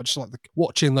stuff like that. But just like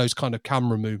watching those kind of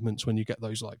camera movements when you get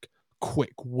those like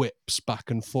quick whips back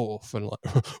and forth, and like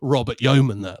Robert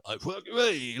Yeoman there, like, fuck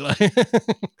me, like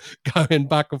going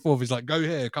back and forth. He's like, go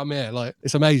here, come here. Like,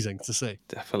 it's amazing to see.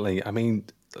 Definitely. I mean,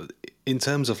 in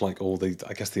terms of like all the,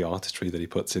 I guess the artistry that he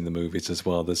puts in the movies as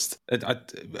well, there's, I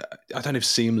don't know if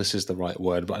seamless is the right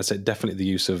word, but I'd say definitely the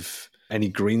use of any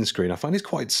green screen. I find it's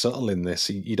quite subtle in this.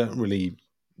 You don't really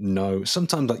know.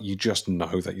 Sometimes like you just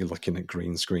know that you're looking at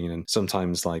green screen, and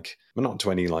sometimes like, well, not to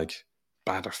any like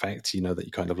bad effect, you know that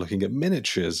you're kind of looking at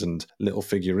miniatures and little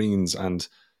figurines, and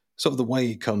sort of the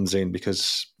way it comes in,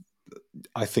 because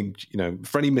I think, you know,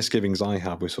 for any misgivings I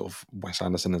have with sort of Wes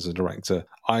Anderson as a director,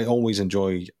 I always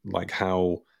enjoy like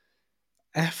how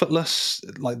effortless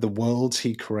like the worlds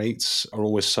he creates are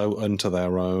always so unto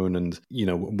their own. And, you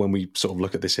know, when we sort of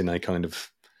look at this in a kind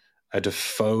of a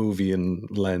Defovian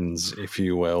lens, if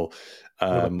you will,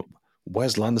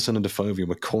 Wes Anderson and Defovian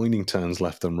were coining terms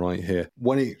left and right here.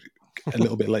 When it a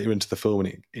little bit later into the film,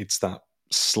 and it's that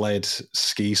sled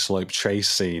ski slope chase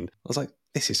scene, I was like,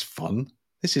 this is fun.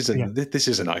 This is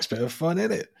a nice bit of fun,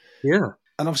 isn't it? Yeah.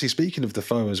 And obviously, speaking of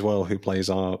Defoe as well, who plays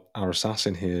our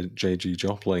assassin here, J.G.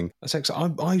 Jopling, I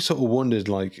sort of wondered,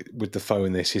 like, with Defoe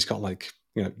in this, he's got like,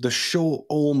 you know, the short,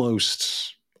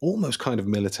 almost kind of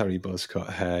military buzz cut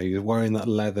hair. He's wearing that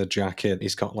leather jacket.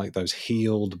 He's got like those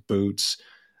heeled boots,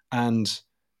 and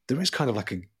there is kind of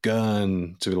like a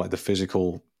gurn to like the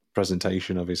physical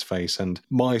presentation of his face. And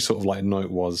my sort of like note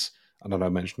was, I don't know, I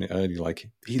mentioned it earlier, like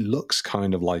he looks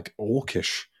kind of like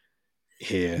orcish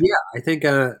here. Yeah, I think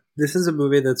this is a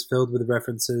movie that's filled with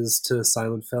references to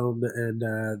silent film and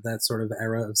that sort of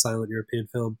era of silent European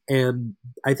film. And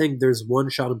I think there's one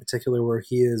shot in particular where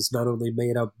he is not only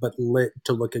made up but lit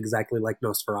to look exactly like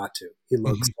Nosferatu. He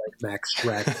looks like Max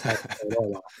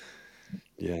Schreck.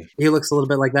 Yeah, he looks a little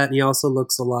bit like that, and he also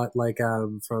looks a lot like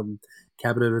from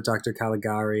Cabinet of Dr.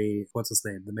 Caligari. What's his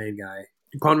name? The main guy,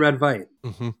 Conrad Veidt.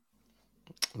 Mm-hmm.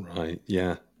 Right.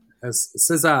 Yeah. As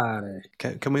Cesare.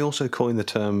 Can we also coin the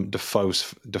term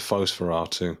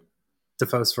Defoesferatu?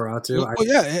 Defoesferatu. Well,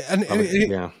 yeah,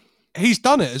 and he's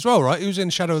done it as well, right? He was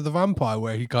in Shadow of the Vampire,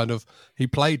 where he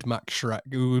played Max Schreck,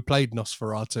 who played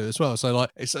Nosferatu as well. So like,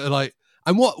 it's like,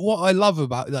 and what I love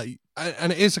about that,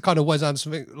 and it is a kind of Wes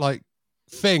Anderson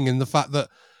thing in the fact that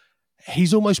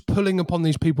he's almost pulling upon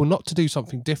these people not to do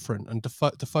something different. And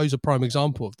Defoe's a prime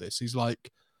example of this. He's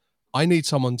like, I need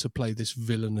someone to play this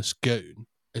villainous goon.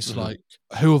 It's like,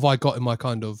 who have I got in my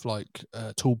kind of like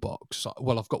toolbox?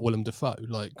 Well, I've got Willem Dafoe.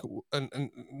 Like, and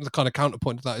the kind of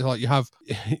counterpoint to that is like you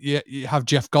have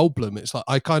Jeff Goldblum. It's like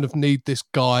I kind of need this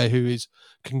guy who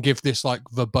can give this like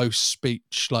verbose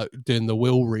speech, like doing the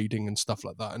will reading and stuff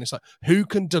like that. And it's like, who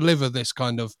can deliver this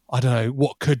kind of, I don't know,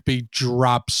 what could be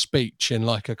drab speech in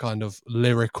like a kind of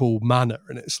lyrical manner?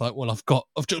 And it's like, well, I've got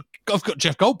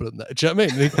Jeff Goldblum there. Do you know what I mean?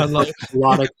 And he kind of like a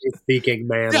lot of speaking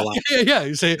man. Yeah.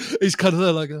 You see, he's kind of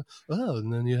there like,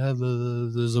 and then you have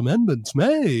there's amendments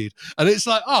made, and it's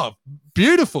like, oh,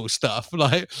 beautiful stuff.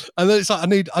 Like, and then it's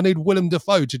like, I need Willem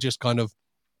Dafoe to just kind of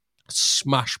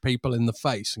smash people in the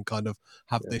face and kind of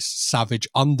have this savage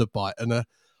underbite. And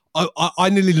I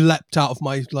nearly leapt out of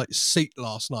my like seat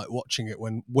last night watching it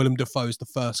when Willem Dafoe is the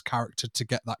first character to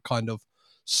get that kind of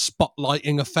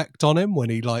spotlighting effect on him when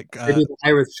he like they do the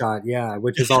iris shot,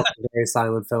 which is also a very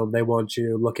silent film. They want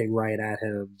you looking right at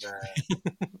him.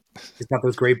 He's got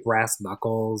those great brass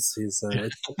knuckles. It's such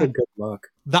a good look.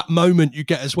 That moment you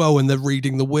get as well when they're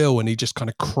reading the will and he just kind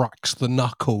of cracks the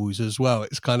knuckles as well.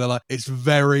 It's kind of like, it's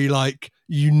very like,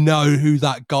 you know who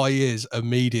that guy is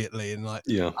immediately. And like,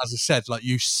 as I said, like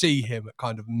you see him at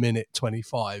kind of minute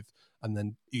 25 and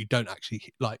then you don't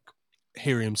actually like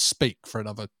hear him speak for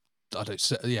another, I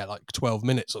don't, yeah, like 12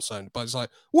 minutes or so. But it's like,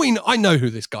 I know who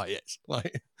this guy is,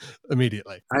 like,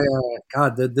 immediately.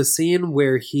 God, the scene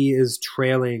where he is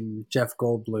trailing Jeff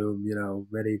Goldblum, you know,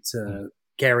 ready to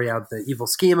carry out the evil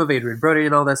scheme of Adrian Brody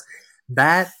and all this,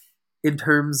 that, in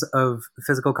terms of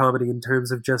physical comedy, in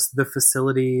terms of just the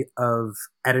facility of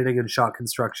editing and shot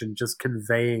construction, just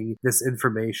conveying this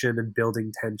information and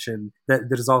building tension, that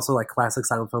is also like classic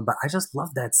silent film. But I just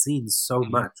love that scene so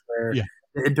much, where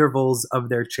the intervals of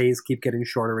their chase keep getting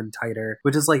shorter and tighter,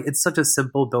 which is like, it's such a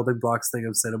simple building blocks thing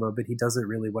of cinema, but he does it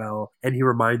really well. And he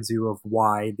reminds you of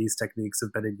why these techniques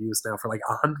have been in use now for like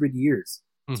 100 years.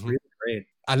 It's really great.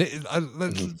 And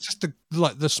just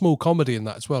the small comedy in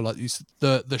that as well, like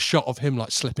the shot of him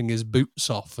like slipping his boots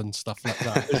off and stuff like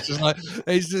that. It's just like,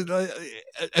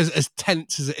 as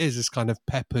tense as it is, it's kind of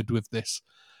peppered with this,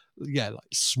 like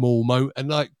small moment, and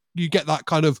like you get that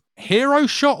kind of hero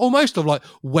shot almost of like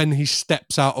when he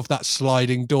steps out of that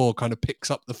sliding door, kind of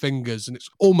picks up the fingers, and it's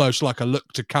almost like a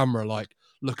look to camera, like,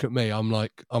 look at me, I'm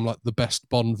like the best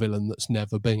Bond villain that's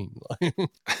never been.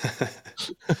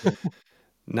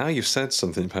 Now you've said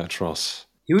something, Petros.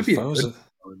 He would be a good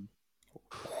one.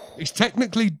 He's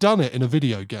technically done it in a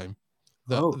video game.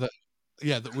 That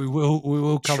we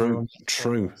will cover.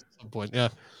 True. At some point, yeah.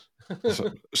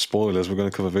 So, spoilers, we're going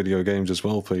to cover video games as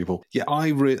well, people. Yeah,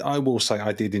 I will say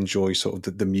I did enjoy sort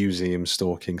of the museum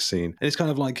stalking scene. And it's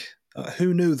kind of like,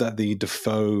 who knew that the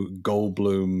Defoe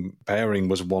Goldblum pairing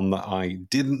was one that I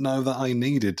didn't know that I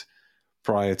needed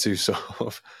prior to sort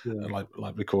of like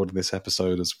recording this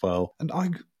episode as well. And I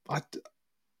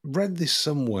read this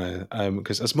somewhere,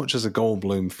 because as much as a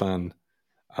Goldblum fan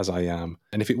as I am,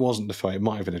 and if it wasn't Defoe, it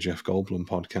might have been a Jeff Goldblum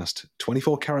podcast.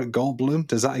 24 Karat Goldblum,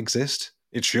 does that exist?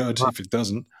 It should, if it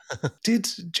doesn't. Did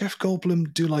Jeff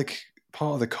Goldblum do like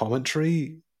part of the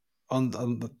commentary on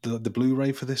the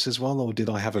Blu-ray for this as well, or did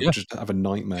I just have a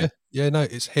nightmare? Yeah, no,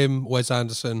 it's him, Wes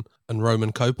Anderson, and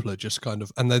Roman Coppola, just kind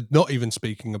of, and they're not even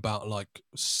speaking about like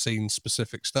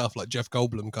scene-specific stuff. Like Jeff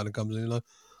Goldblum kind of comes in, like,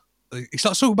 he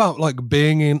starts talking about like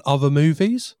being in other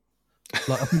movies.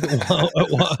 Like I think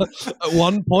at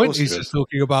one point he's just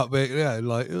talking about being,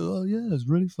 it's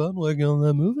really fun working on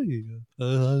that movie.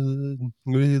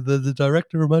 The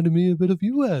director reminded me a bit of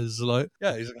you, Wes. Like,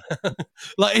 yeah, he's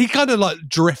like, he kind of like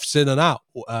drifts in and out.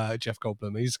 Jeff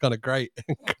Goldblum, he's kind of great,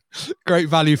 great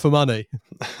value for money.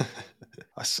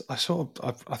 I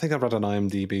think I read on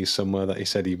IMDb somewhere that he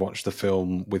said he watched the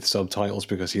film with subtitles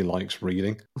because he likes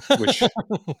reading, which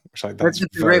that's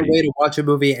just a great way to watch a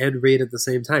movie and read at the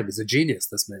same time. He's a genius,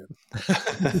 this man.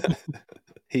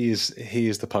 He is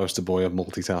the poster boy of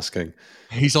multitasking.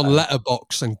 He's on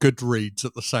Letterboxd and Goodreads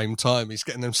at the same time. He's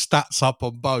getting them stats up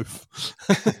on both.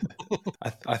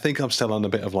 I think I'm still on a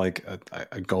bit of like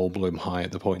a Goldblum high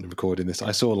at the point of recording this.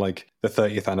 I saw like the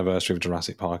 30th anniversary of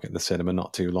Jurassic Park at the cinema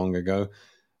not too long ago.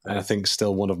 And I think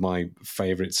still one of my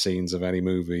favourite scenes of any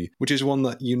movie, which is one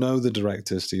that, the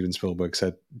director, Steven Spielberg,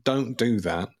 said, don't do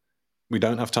that. We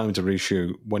don't have time to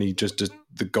reshoot, when he just does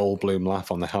the Goldblum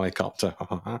laugh on the helicopter.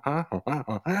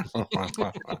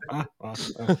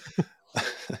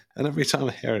 And every time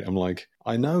I hear it, I'm like,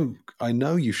 I know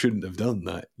you shouldn't have done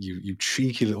that, you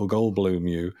cheeky little Goldblum,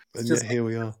 you. And yet here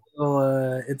we are.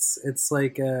 It's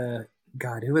like...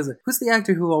 God, who is it? Who's the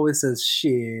actor who always says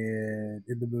shit in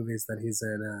the movies that he's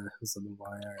in? Who's on The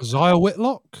Wire? Isaiah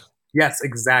Whitlock? Yes,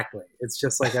 exactly. It's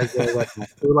just like Isaiah Whitlock.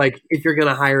 Like, if you're going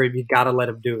to hire him, you got to let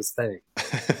him do his thing.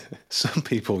 Some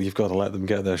people, you've got to let them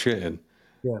get their shit in.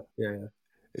 Yeah.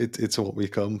 It's what we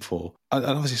come for. And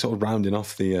obviously sort of rounding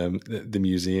off the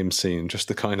museum scene, just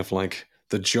the kind of like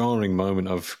the jarring moment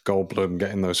of Goldblum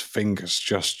getting those fingers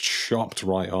just chopped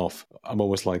right off. I'm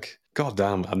always like, God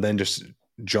damn. And then just...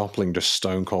 Jopling just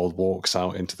stone cold walks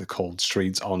out into the cold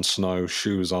streets on snow,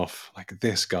 shoes off, like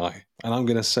this guy. And I'm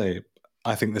going to say,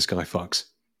 I think this guy fucks.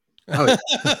 Oh, yeah.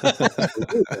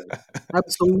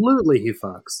 Absolutely he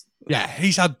fucks. Yeah,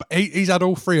 he's had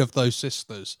all three of those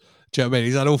sisters. Do you know what I mean?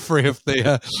 He's had all three of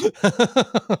the...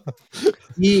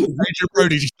 Adrian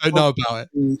Brody just don't know about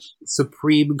it.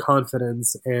 Supreme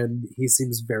confidence, and he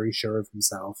seems very sure of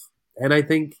himself. And I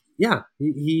think,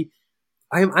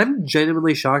 I'm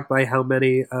genuinely shocked by how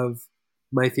many of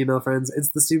my female friends, it's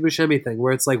the Steve Buscemi thing,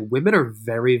 where it's like women are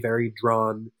very, very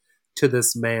drawn to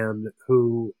this man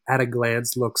who, at a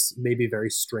glance, looks maybe very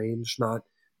strange, not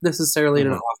necessarily in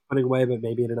an off-putting way, but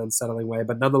maybe in an unsettling way.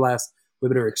 But nonetheless,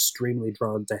 women are extremely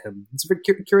drawn to him. It's a very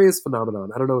curious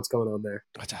phenomenon. I don't know what's going on there.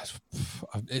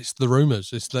 It's the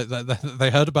rumors. It's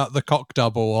they heard about the cock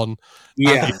double on.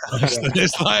 Yeah,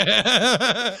 It's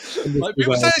like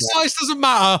people say size doesn't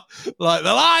matter. Like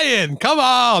they're lying. Come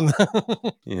on.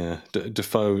 Yeah,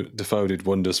 Defoe did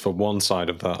wonders for one side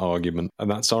of that argument, and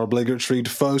that's our obligatory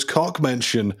Defoe's cock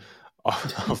mention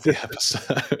of the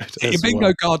episode. Get your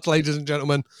bingo cards, ladies and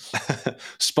gentlemen.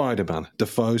 Spider-Man,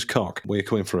 Defoe's cock. We're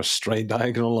coming for a straight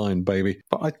diagonal line, baby.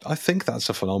 But I think that's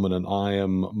a phenomenon I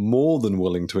am more than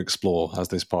willing to explore as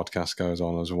this podcast goes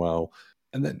on as well.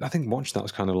 And then I think watching that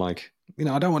was kind of like,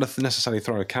 I don't want to necessarily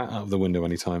throw a cat out of the window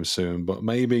anytime soon, but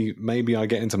maybe I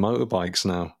get into motorbikes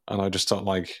now and I just start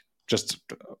just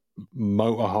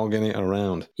motor hogging it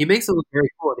around. He makes it look very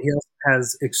cool. He also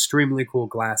has extremely cool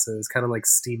glasses, kind of like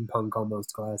steampunk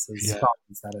almost glasses. Yeah.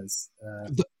 Goggles, that is.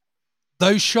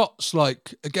 Those shots,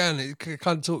 again, it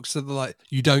kind of talks to the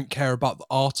you don't care about the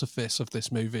artifice of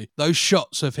this movie. Those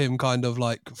shots of him kind of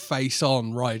face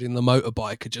on riding the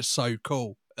motorbike are just so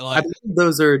cool. I believe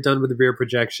those are done with the rear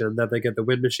projection, that they get the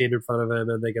wind machine in front of him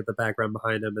and they get the background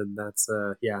behind him, and that's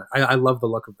I love the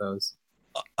look of those.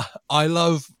 I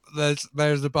love there's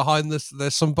the behind this.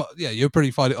 There's some, you'll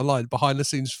probably find it online. Behind the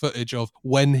scenes footage of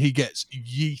when he gets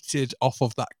yeeted off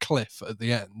of that cliff at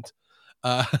the end,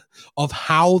 of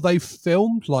how they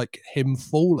filmed him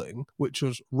falling, which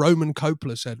was Roman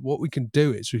Coppola said, what we can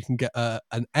do is we can get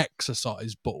an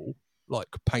exercise ball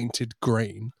painted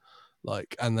green,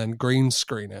 and then green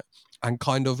screen it. And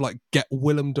kind of get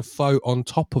Willem Dafoe on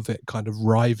top of it, kind of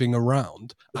writhing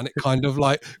around, and it kind of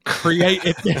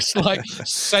created this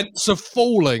sense of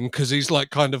falling because he's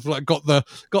got the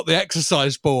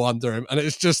exercise ball under him, and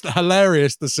it's just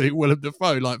hilarious to see Willem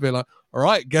Dafoe being all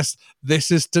right, guess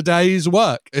this is today's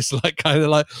work. It's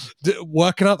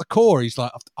working out the core. He's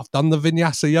I've done the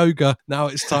vinyasa yoga. Now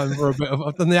it's time for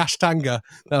I've done the ashtanga.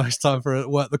 Now it's time for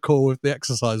work the core with the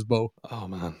exercise ball. Oh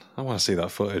man, I want to see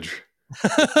that footage.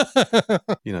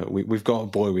 We've got a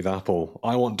boy with Apple.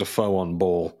 I want Defoe on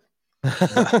ball.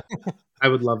 I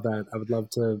would love that. I would love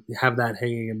to have that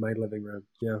hanging in my living room.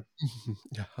 Yeah.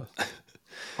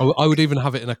 I would even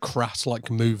have it in a crass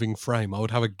moving frame. I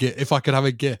would have if I could have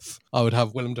a GIF, I would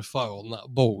have Willem Dafoe on that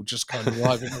ball just kind of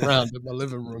writhing around in my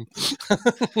living room.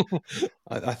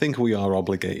 I think we are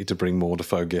obligated to bring more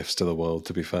Defoe GIFs to the world,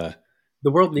 to be fair.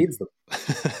 The world needs them.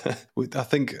 I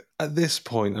think at this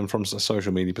point, and from a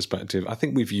social media perspective, I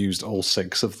think we've used all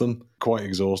 6 of them quite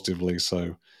exhaustively.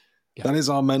 So that is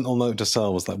our mental note to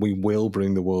ourselves, that we will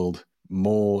bring the world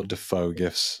more Defoe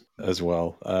GIFs as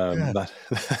well. That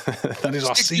is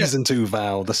our season 2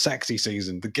 vow, the sexy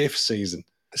season, the GIF season.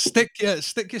 Stick your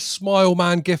smile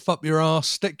man GIF up your ass.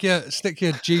 Stick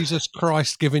your Jesus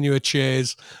Christ giving you a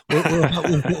cheers.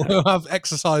 We'll have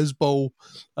exercise ball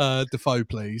Defoe,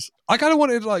 please. I kind of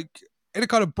wanted in a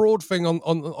kind of broad thing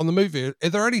on the movie. Are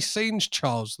there any scenes,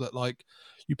 Charles, that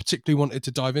you particularly wanted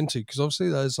to dive into? Because obviously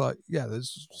there's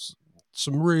there's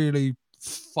some really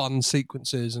fun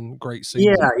sequences and great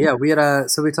scenes. Yeah. We had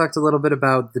so we talked a little bit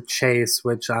about the chase,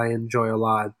 which I enjoy a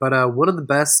lot. But one of the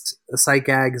best sight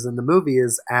gags in the movie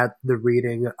is at the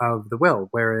reading of the will,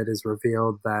 where it is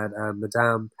revealed that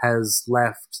Madame has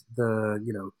left the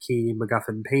key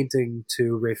MacGuffin painting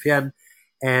to Raffienne,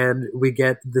 and we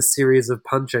get the series of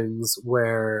punchings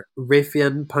where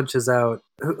Raffienne punches out.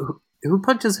 Who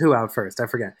punches who out first? I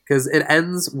forget, because it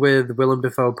ends with Willem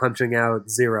Dafoe punching out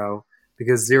Zero,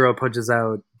 because Zero punches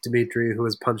out Dimitri, who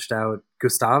has punched out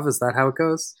Gustav. Is that how it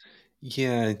goes?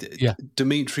 Yeah.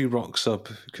 Dimitri rocks up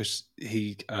because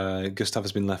Gustav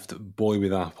has been left boy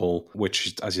with Apple,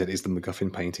 which, as you said, is the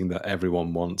MacGuffin painting that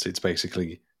everyone wants. It's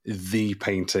basically the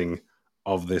painting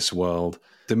of this world.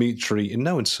 Dimitri, in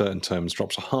no uncertain terms,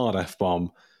 drops a hard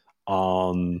F-bomb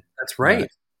on... That's right.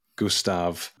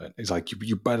 Gustav. He's like,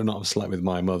 you better not have slept with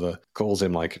my mother. Calls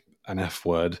him an F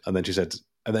word. And then she said...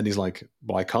 And then he's like,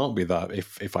 well, I can't be that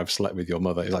if I've slept with your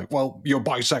mother. He's like, well, you're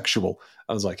bisexual.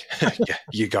 I was like, yeah,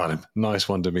 you got him. Nice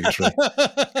one, Dimitri.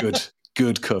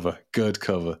 Good cover.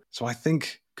 So I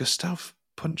think Gustav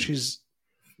punches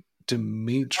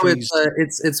Dimitri's...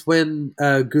 it's when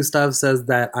Gustav says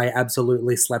that I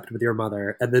absolutely slept with your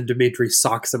mother, and then Dimitri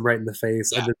socks him right in the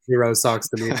face, and then Zero socks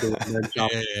Dimitri, and then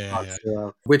socks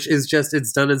Zero. Which is just,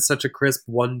 it's done in such a crisp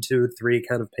 1, 2, 3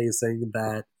 kind of pacing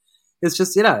that it's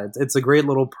just, it's a great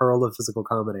little pearl of physical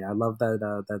comedy. I love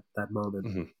that moment.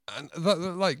 Mm-hmm. And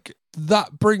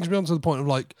that brings me on to the point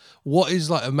of what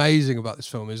is amazing about this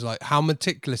film is how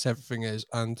meticulous everything is,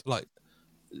 and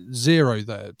Zero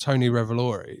there, Tony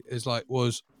Revolori, is it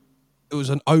was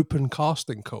an open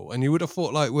casting call, and you would have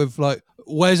thought with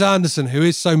Wes Anderson, who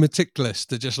is so meticulous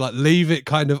to just like leave it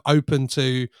kind of open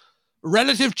to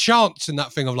relative chance in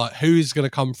that thing of like who's going to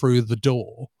come through the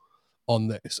door on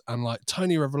this, and like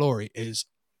Tony Revolori is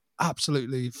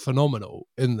absolutely phenomenal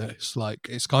in this. Like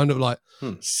it's kind of like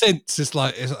since it's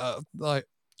like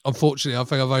unfortunately I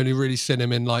think I've only really seen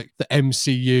him in like the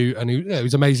MCU, and he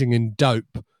was amazing in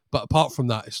Dope, but apart from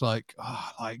that it's like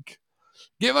like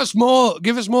give us more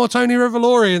Tony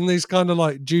Revolori in these kind of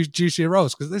like juicier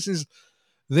roles, because this is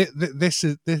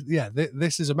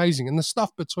amazing, and the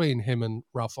stuff between him and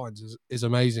Ralph Fiennes is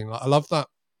amazing. Like I love that.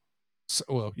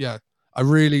 Well, yeah, I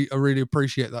really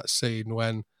appreciate that scene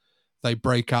when they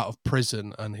break out of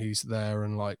prison and he's there,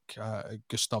 and like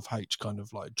Gustav H kind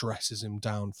of like dresses him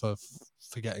down for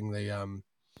getting the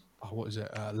what is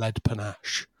it, lead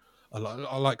panache. I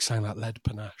like saying that, lead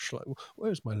panache. Like,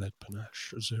 where's my lead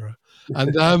panache? Zero.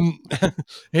 And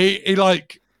he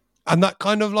like, and that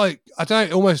kind of like, I don't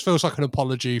know, it almost feels like an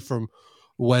apology from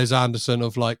Wes Anderson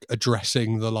of like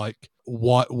addressing the like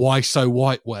why so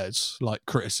white Wes like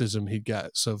criticism he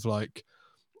gets of like,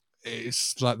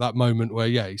 it's like that moment where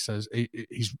he says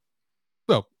he's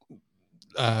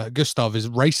Gustav is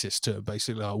racist to him,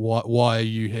 basically like, why are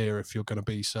you here if you're going to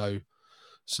be so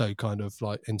kind of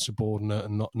like insubordinate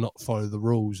and not follow the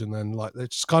rules. And then like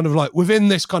it's kind of like within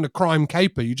this kind of crime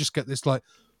caper you just get this like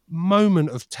moment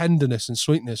of tenderness and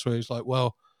sweetness where he's like,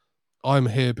 well, I'm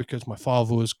here because my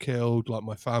father was killed, like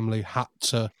my family had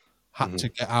to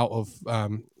get out of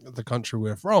the country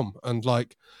we're from. And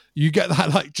like you get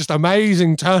that like just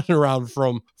amazing turnaround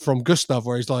from Gustav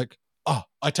where he's like, oh,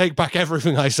 I take back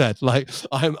everything I said, like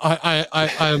I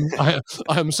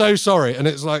am so sorry. And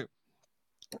it's like,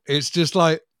 it's just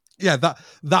like, yeah,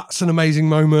 that's an amazing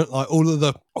moment. Like all of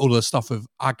the stuff with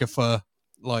Agatha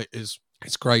like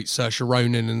it's great. Saoirse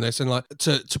Ronan in this, and like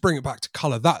to bring it back to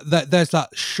color, that there's that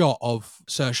shot of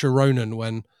Saoirse Ronan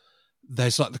when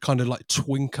there's like the kind of like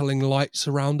twinkling lights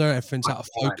around her, everything's out of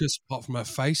focus apart from her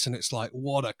face, and it's like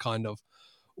what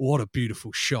a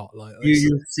beautiful shot. Like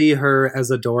you see her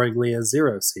as adoringly as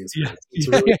Zero sees her. It's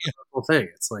a really beautiful thing.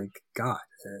 It's like, God,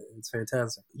 it's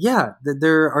fantastic. Yeah,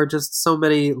 there are just so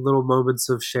many little moments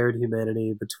of shared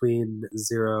humanity between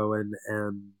Zero and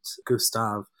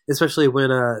Gustav, especially when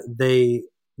they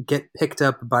get picked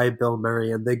up by Bill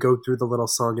Murray and they go through the little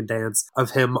song and dance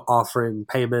of him offering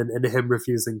payment and him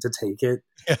refusing to take it.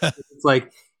 Yeah. It's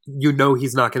like, you know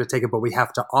he's not going to take it, but we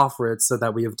have to offer it so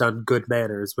that we have done good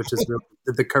manners, which is really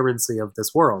the currency of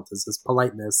this world, is this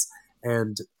politeness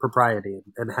and propriety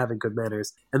and having good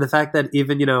manners. And the fact that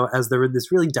even, you know, as they're in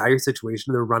this really dire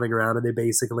situation, they're running around and they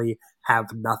basically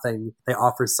have nothing, they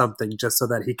offer something just so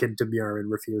that he can demur and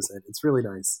refuse it. It's really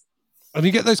nice. And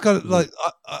you get those kind of like,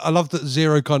 I love that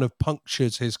Zero kind of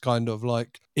punctures his kind of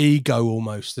like ego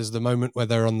almost. There's the moment where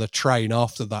they're on the train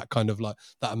after that kind of like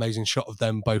that amazing shot of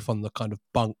them both on the kind of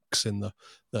bunks in the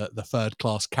third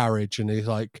class carriage. And he's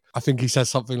like, I think he says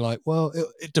something like, well,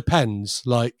 it depends.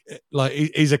 Like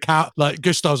he's a cow. Like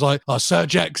Gustav's like, oh, Sir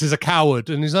Jex is a coward.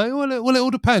 And he's like, well, it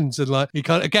all depends. And like, he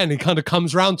kind of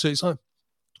comes round to it. It's like,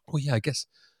 well, yeah, I guess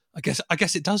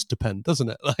it does depend, doesn't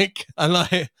it? Like, and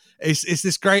like, it's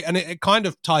this great, and it kind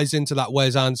of ties into that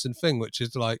Wes Anderson thing, which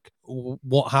is like,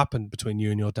 what happened between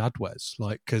you and your dad, Wes?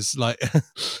 Like, because like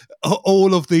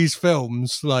all of these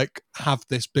films like have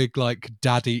this big like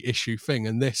daddy issue thing,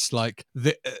 and this like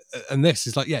and this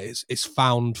is like, yeah, it's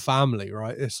found family,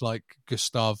 right? It's like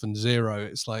Gustav and Zero.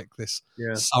 It's like this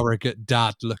surrogate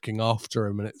dad looking after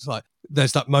him, and it's like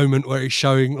there's that moment where he's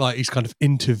showing like he's kind of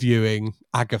interviewing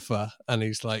Agatha, and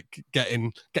he's like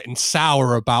getting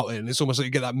sour about it, and it's almost like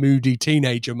you get that moody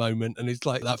teenager moment, and it's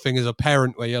like that thing as a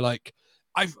parent where you're like,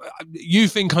 you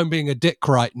think I'm being a dick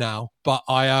right now, but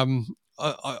I am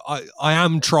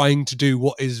trying to do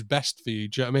what is best for you.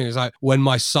 Do you know what I mean? It's like when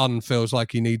my son feels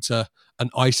like he needs an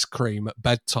ice cream at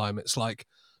bedtime, it's like,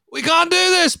 we can't do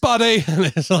this, buddy. And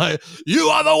it's like, you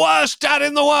are the worst dad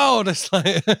in the world. It's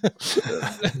like,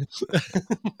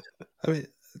 I mean,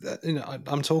 you know,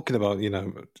 I'm talking about, you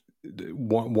know,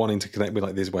 wanting to connect with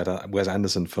like these Wes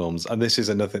Anderson films, and this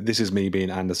is me being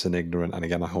Anderson ignorant, and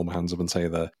again I hold my hands up and say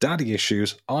the daddy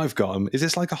issues, I've got them. Is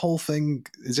this like a whole thing?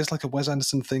 Is this like a Wes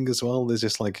Anderson thing as well? Is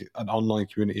this like an online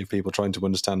community of people trying to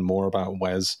understand more about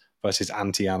Wes versus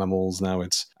anti-animals? Now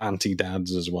it's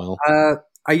anti-dads as well.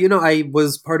 I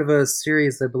was part of a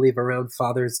series, I believe, around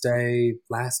Father's Day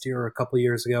last year or a couple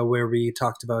years ago, where we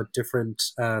talked about different,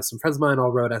 some friends of mine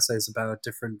all wrote essays about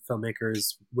different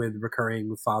filmmakers with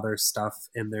recurring father stuff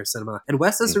in their cinema. And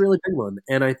Wes is a really big one.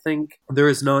 And I think there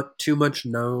is not too much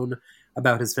known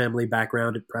about his family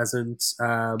background at present.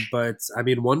 But I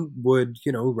mean, one would,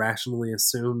 rationally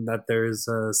assume that there's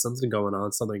something going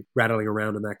on, something rattling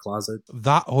around in that closet.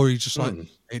 That, or he just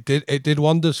it did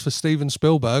wonders for Steven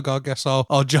Spielberg. I guess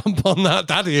I'll jump on that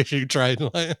daddy issue train.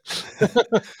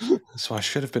 So I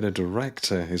should have been a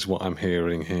director, is what I'm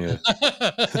hearing here.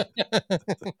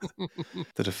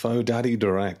 The Defoe daddy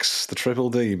directs, the Triple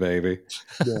D, baby.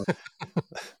 Yeah.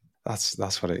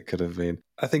 That's what it could have been.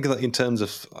 I think that in terms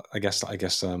of, I guess,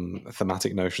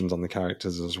 thematic notions on the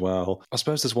characters as well. I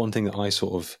suppose there's one thing that I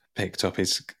sort of picked up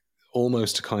is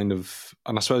almost kind of,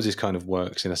 and I suppose this kind of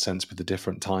works in a sense with the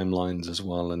different timelines as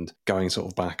well, and going sort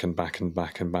of back and back and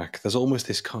back and back. There's almost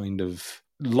this kind of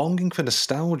longing for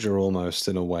nostalgia almost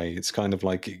in a way. It's kind of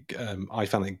like I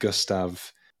found that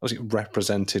Gustav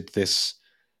represented this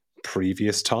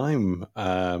previous time,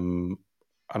 and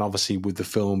obviously with the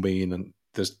film being and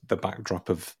there's the backdrop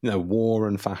of war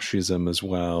and fascism as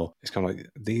well. It's kind of like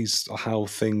these are how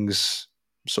things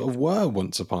sort of were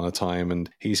once upon a time, and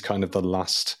he's kind of the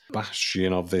last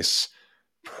bastion of this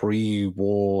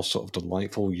pre-war sort of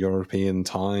delightful European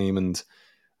time, and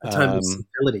a time of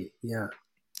civility. Yeah,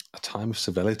 a time of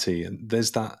civility. And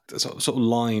there's that sort of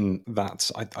line that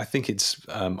I think it's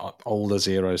Older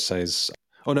Zero says.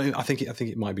 Oh no, I think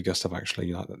it might be Gustav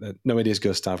actually. No, it is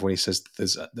Gustav when he says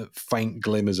there's the faint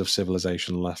glimmers of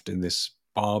civilization left in this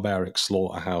barbaric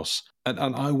slaughterhouse. And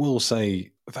I will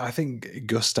say that I think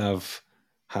Gustav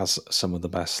has some of the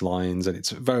best lines, and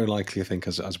it's very likely, I think,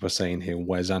 as we're saying here,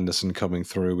 Wes Anderson coming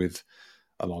through with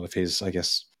a lot of his, I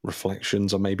guess,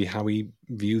 reflections on maybe how he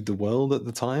viewed the world at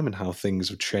the time and how things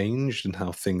have changed and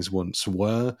how things once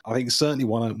were. I think certainly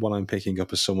what I'm picking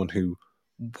up as someone who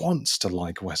wants to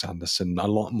like Wes Anderson a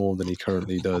lot more than he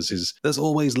currently does is there's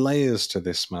always layers to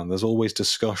this man. There's always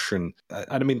discussion. And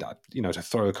I mean, to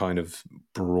throw a kind of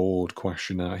broad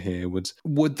question out here,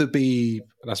 would there be,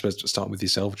 and I suppose to start with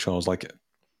yourself, Charles, like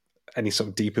any sort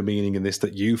of deeper meaning in this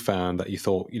that you found that you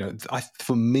thought,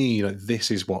 for me, this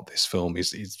is what this film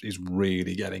is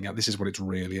really getting at. This is what it's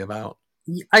really about.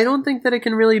 I don't think that it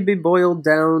can really be boiled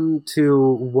down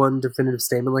to one definitive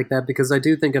statement like that, because I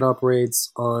do think it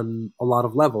operates on a lot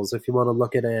of levels. If you want to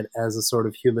look at it as a sort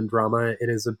of human drama, it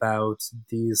is about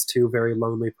these two very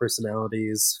lonely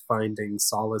personalities finding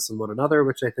solace in one another,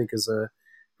 which I think is a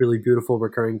really beautiful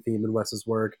recurring theme in Wes's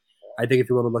work. I think if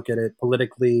you want to look at it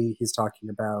politically, he's talking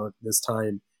about this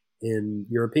time in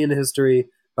European history,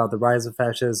 about the rise of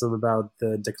fascism, about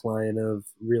the decline of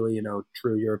really,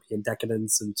 true European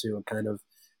decadence into a kind of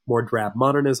more drab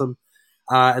modernism.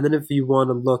 And then if you want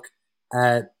to look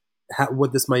at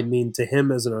what this might mean to him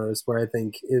as an artist, where I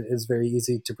think it is very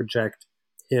easy to project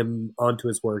him onto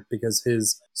his work because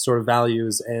his sort of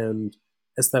values and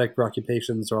aesthetic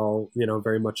preoccupations are all,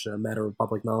 very much a matter of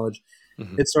public knowledge.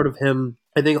 Mm-hmm. It's sort of him,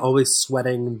 I think, always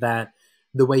sweating that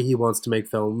the way he wants to make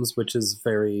films, which is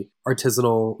very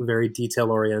artisanal, very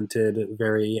detail-oriented,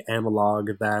 very analog,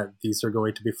 that these are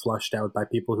going to be flushed out by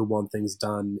people who want things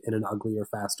done in an uglier,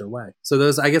 faster way. So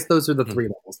those are the three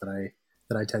levels that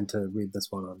I tend to read this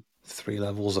one on. 3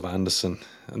 levels of Anderson,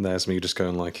 and there's me just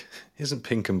going like, isn't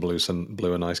pink and blue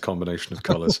a nice combination of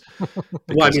colours?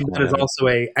 Well, I mean, that is also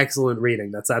an excellent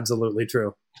reading. That's absolutely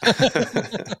true.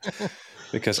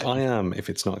 Because I am, if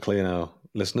it's not clear now,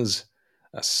 listeners,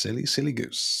 a silly, silly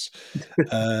goose.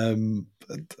 I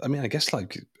mean, I guess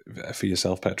like for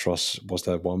yourself, Petros, was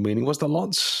there one meaning? Was there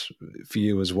lots for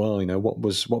you as well? What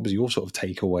was your sort of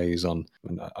takeaways on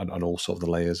all sort of the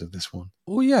layers of this one?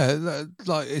 Well, yeah,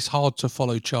 like it's hard to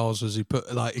follow Charles as he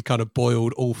kind of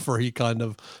boiled all 3 kind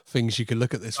of things you could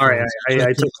look at this. All right,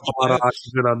 I took a lot of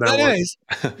oxygen on that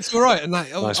one. It's all right. And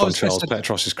nice one, Charles.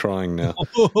 Petros is crying now.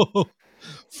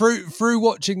 Through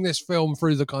watching this film,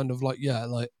 through the kind of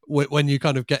when you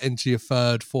kind of get into your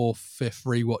 3rd, 4th, 5th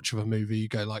rewatch of a movie, you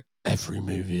go like, every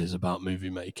movie is about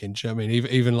movie making. Do you know what I mean?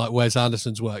 Even like Wes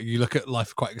Anderson's work, you look at Life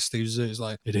of Aquatic Steve Zoo, it's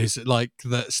like, it is like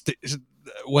that.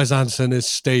 Wes Anderson is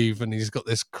Steve, and he's got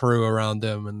this crew around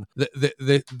him, and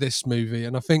this movie,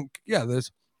 and I think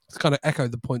there's kind of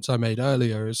echoed the points I made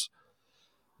earlier. Is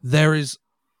there is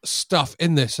stuff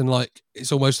in this, and like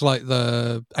it's almost like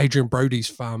the Adrian Brody's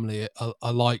family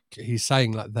are like, he's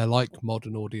saying like they're like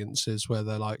modern audiences, where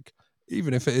they're like,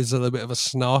 even if it is a little bit of a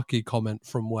snarky comment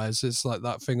from Wes, it's like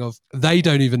that thing of they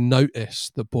don't even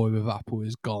notice the boy with Apple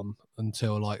is gone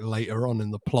until like later on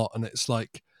in the plot, and it's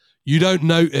like you don't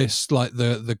notice like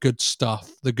the good stuff,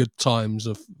 the good times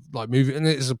of like movie. And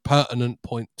it is a pertinent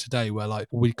point today where like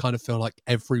we kind of feel like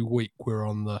every week we're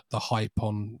on the hype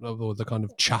on, or the kind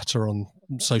of chatter on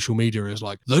social media is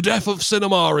like, the death of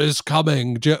cinema is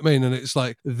coming. Do you know what I mean? And it's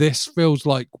like, this feels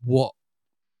like what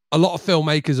a lot of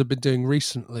filmmakers have been doing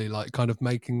recently, like kind of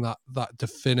making that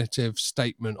definitive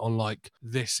statement on like,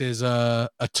 this is a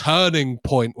turning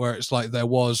point where it's like there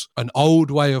was an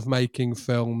old way of making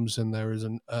films and there is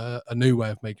a new way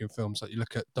of making films. Like you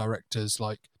look at directors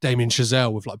like Damien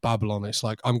Chazelle with like Babylon, it's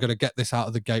like, I'm going to get this out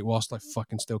of the gate whilst I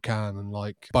fucking still can. And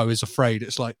like Beau is Afraid,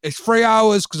 it's like, it's 3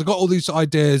 hours because I've got all these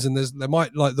ideas and there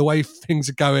might, like the way things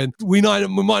are going, we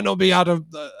might not be out of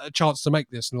a chance to make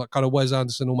this. And like kind of Wes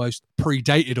Anderson almost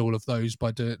predated all of those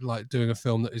by doing a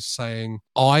film that is saying,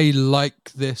 I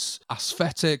like this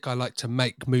aesthetic, I like to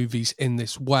make movies in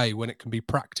this way. When it can be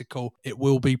practical, it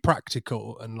will be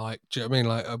practical, and like, do you know what I mean?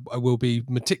 Like I will be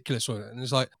meticulous with it. And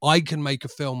it's like, I can make a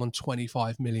film on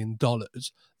 $25 million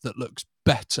that looks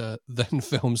better than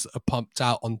films that are pumped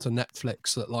out onto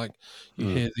Netflix that like you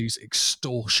hear these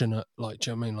extortionate, like,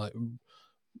 do you know what I mean? Like,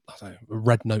 I don't know,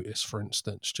 Red Notice, for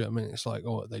instance. Do you know what I mean? It's like,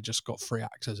 oh, they just got 3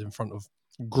 actors in front of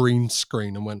green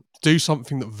screen and went, do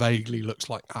something that vaguely looks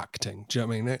like acting. Do you know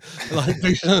what I mean?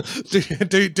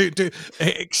 Like,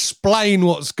 explain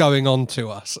what's going on to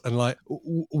us. And like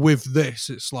with this,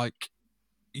 it's like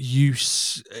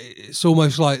it's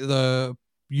almost like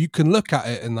you can look at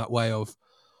it in that way of,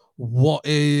 what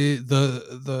is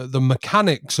the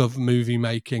mechanics of movie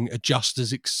making are just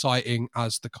as exciting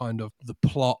as the kind of the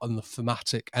plot and the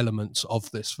thematic elements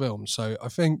of this film. So I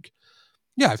think,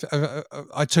 yeah,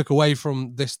 I took away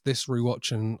from this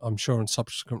rewatch, and I'm sure in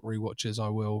subsequent rewatches I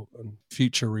will, and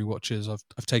future rewatches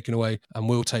I've taken away and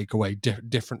will take away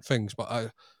different things.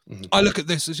 But I look at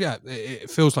this as, yeah, it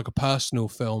feels like a personal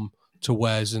film to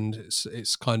Wes, and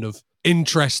it's kind of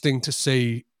interesting to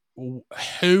see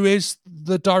who is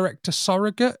the director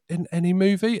surrogate in any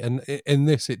movie. And in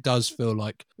this, it does feel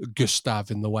like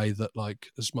Gustav, in the way that, like,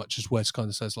 as much as Wes kind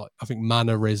of says, like, I think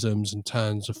mannerisms and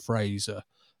turns of phrase are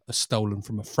stolen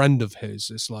from a friend of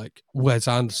his. It's like Wes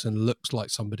Anderson looks like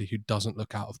somebody who doesn't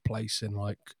look out of place in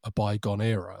like a bygone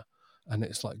era. And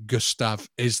it's like Gustav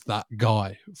is that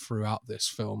guy throughout this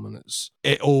film. And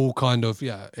it all kind of,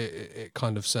 yeah, it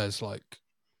kind of says like,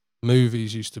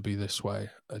 movies used to be this way,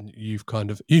 and you've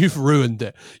ruined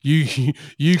it.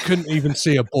 You couldn't even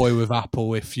see a boy with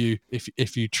Apple if you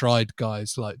tried,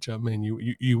 guys. Like, do you know what I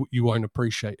mean? You won't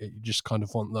appreciate it. You just kind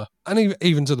of want and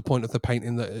even to the point of the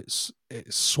painting that it's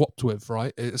swapped with,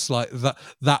 right? It's like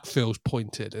that feels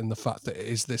pointed in the fact that it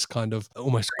is this kind of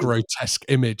almost grotesque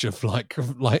image of like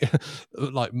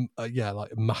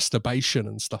masturbation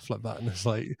and stuff like that. And it's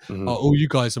like, oh, you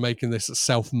guys are making this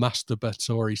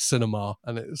self-masturbatory cinema,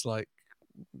 and it's like,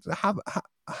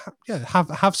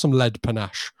 have some lead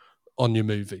panache on your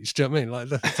movies. Do you know what I mean? Like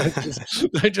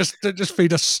they just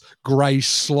feed us grey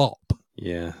slop.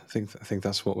 Yeah, I think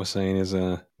that's what we're saying is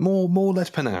more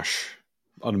lead panache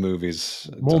on movies.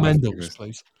 More Mendels,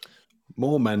 please.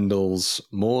 More Mendels,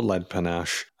 more lead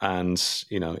panache, and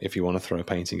if you want to throw a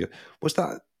painting, was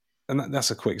that? And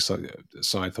that's a quick side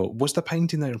thought. Was the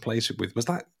painting they replaced it with? Was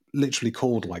that literally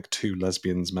called like two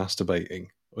lesbians masturbating?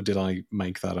 Or did I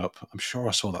make that up? I'm sure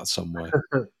I saw that somewhere.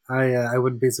 I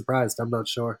wouldn't be surprised. I'm not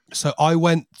sure. So I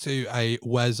went to a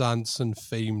Wes Anderson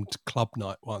themed club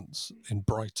night once in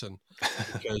Brighton,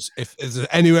 because if there's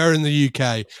anywhere in the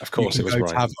UK, of course it was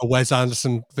Brighton, to have a Wes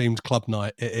Anderson themed club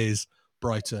night, it is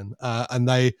Brighton. And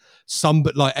they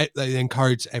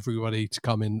encouraged everybody to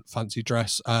come in fancy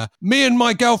dress. Me and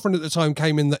my girlfriend at the time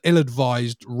came in the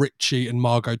ill-advised Richie and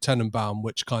Margot Tenenbaum,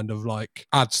 which kind of like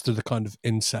adds to the kind of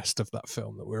incest of that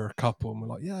film, that we're a couple and we're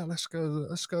like, yeah, let's go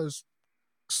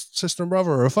sister and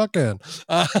brother are fucking.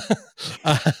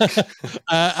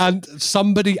 And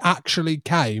somebody actually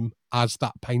came as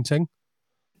that painting.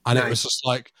 And nice. It was just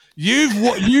like,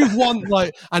 you've won,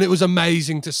 like, and it was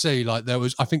amazing to see. Like, there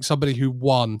was, I think somebody who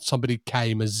won, somebody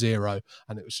came as zero,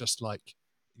 and it was just like,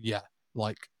 yeah,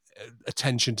 like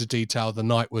attention to detail. The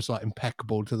night was like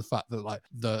impeccable, to the fact that like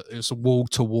it was a wall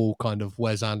to wall kind of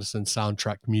Wes Anderson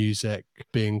soundtrack music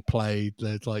being played.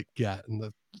 There's like, yeah,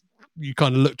 and you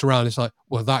kind of looked around, it's like,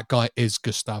 well, that guy is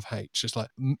Gustav H. It's like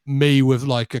me with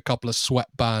like a couple of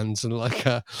sweatbands and like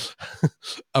a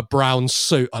brown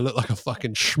suit. I look like a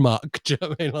fucking schmuck. Do you know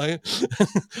what I mean? Like,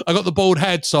 I got the bald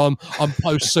head, so I'm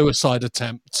post-suicide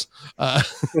attempt.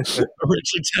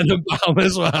 Richard Tenenbaum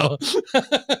as well.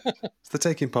 It's the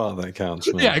taking part that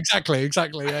counts, man. Yeah, exactly.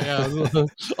 Yeah.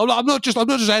 I'm not just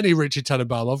any Richard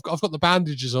Tenenbaum. I've got the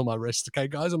bandages on my wrist. Okay,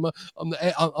 guys, I'm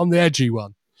the edgy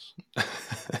one.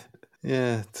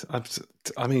 Yeah,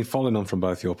 I mean, following on from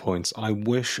both your points, I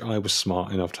wish I was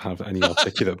smart enough to have any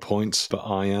articulate points, but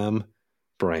I am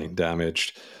brain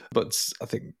damaged. But I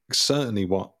think certainly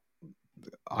what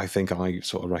I think I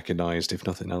sort of recognised, if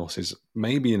nothing else, is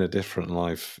maybe in a different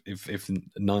life, if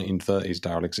 1930s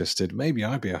Daryl existed, maybe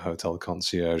I'd be a hotel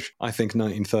concierge. I think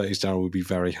 1930s Daryl would be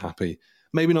very happy.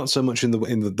 Maybe not so much in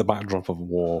the backdrop of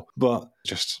war, but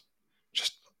just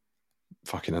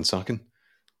fucking and sucking,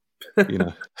 you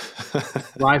know.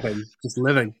 Thriving, just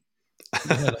living.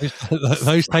 Yeah,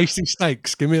 those tasty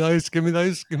steaks. Give me those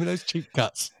cheap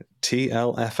cuts.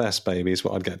 TLFS, baby, is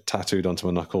what I'd get tattooed onto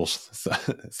my knuckles.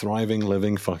 Thriving,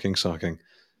 living, fucking sucking.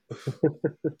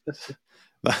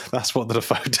 That's what the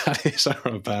Defoe Daddies are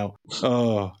about.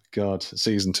 Oh, God.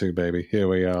 Season 2, baby. Here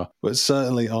we are. But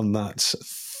certainly on that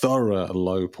thorough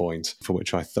low point, for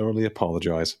which I thoroughly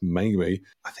apologise, maybe,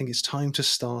 I think it's time to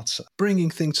start bringing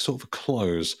things to sort of a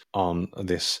close on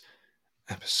this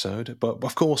episode. But,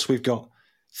 of course, we've got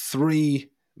 3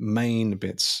 main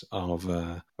bits of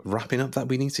wrapping up that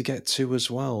we need to get to as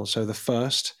well. So the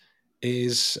first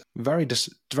is very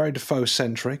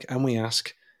Defoe-centric, and we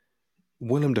ask,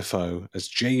 Willem Dafoe as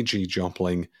J.G.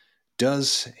 Jopling,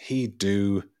 does he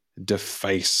do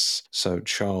deface? So,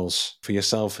 Charles, for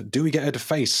yourself, do we get a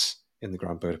deface in the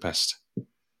Grand Budapest?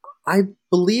 I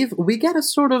believe we get a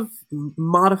sort of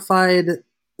modified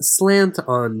slant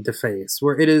on deface,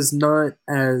 where it is not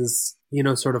as,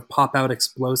 sort of pop out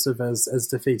explosive as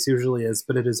deface usually is,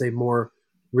 but it is a more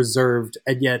reserved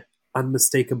and yet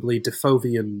unmistakably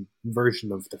Defovian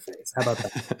version of deface. How about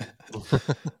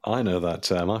that? I know that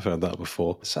term. I've heard that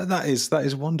before. So that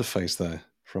is one deface there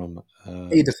from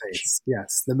a deface.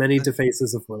 Yes, the many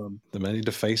defaces of Willem. The many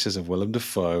defaces of Willem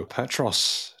Dafoe.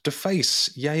 Petros,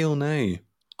 deface, yay or nay?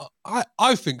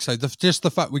 I think so. Just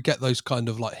the fact we get those kind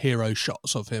of like hero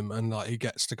shots of him, and like he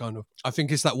gets to kind of, I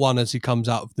think it's that one as he comes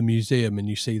out of the museum and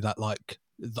you see that like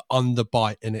the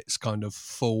underbite in its kind of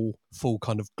full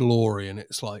kind of glory, and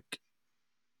it's like,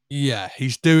 yeah,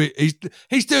 he's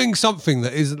doing something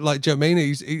that isn't like, do you know what I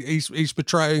mean? He's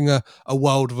portraying a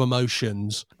world of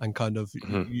emotions, and kind of you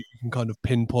can kind of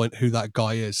pinpoint who that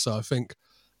guy is. So I think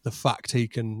the fact he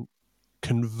can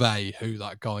convey who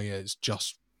that guy is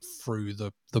just through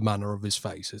the manner of his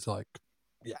face is like,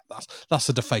 yeah, that's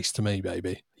a deface to me,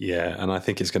 baby. Yeah, and I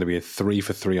think it's going to be a 3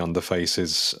 for 3 on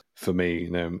defaces for me.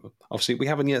 Obviously we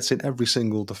haven't yet seen every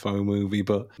single Dafoe movie,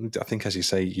 but I think, as you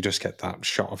say, you just get that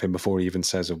shot of him before he even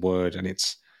says a word, and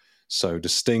it's so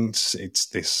distinct. It's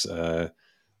this,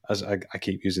 as I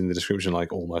keep using the description,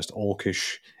 like almost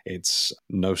orcish. It's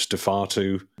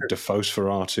Nosferatu,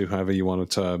 Defosferatu, however you want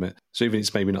to term it. So even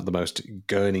it's maybe not the most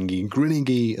gurningy,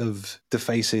 grinningy of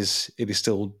defaces, it is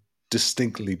still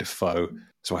distinctly Dafoe.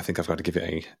 So I think I've got to give it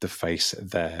a deface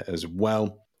there as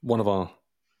well. One of our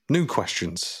new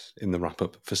questions in the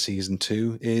wrap-up for Season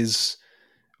 2 is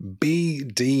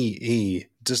BDE.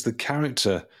 Does the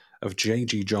character of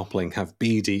J.G. Jopling have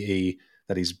BDE,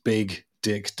 that is big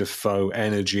dick Dafoe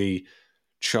energy?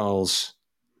 Charles,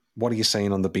 what are you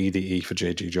saying on the BDE for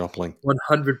J.G. Jopling?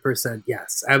 100%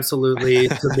 yes, absolutely.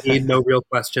 To me, no real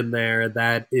question there.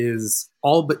 That is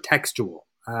all but textual.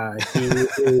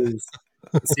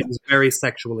 He seems very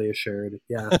sexually assured.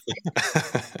 Yeah.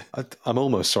 I'm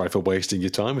almost sorry for wasting your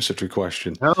time with such a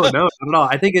question. No, not at all.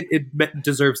 I think it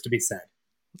deserves to be said.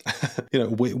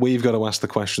 We've got to ask the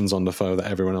questions on Dafoe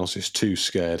that everyone else is too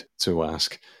scared to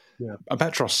ask. Yeah.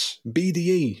 Petros,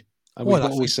 BDE. What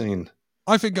are we saying?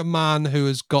 I think a man who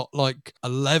has got like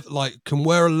can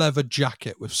wear a leather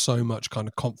jacket with so much kind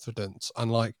of confidence,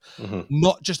 and like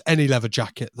not just any leather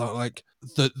jacket, like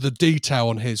the detail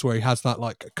on his, where he has that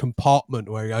like compartment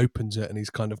where he opens it and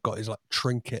he's kind of got his like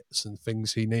trinkets and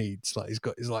things he needs. Like he's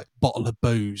got his like bottle of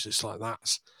booze. It's like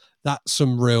that's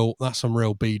some real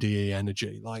BDE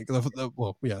energy. Like,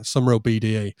 some real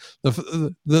BDE.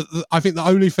 I think the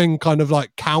only thing kind of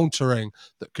like countering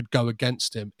that could go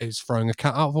against him is throwing a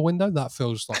cat out of a window. That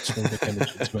feels like small dick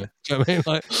energy to me. Do you know what I mean?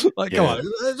 Like, come on,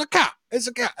 it's a cat. It's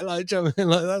a cat. Like, do you know what I mean?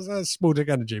 Like that's small dick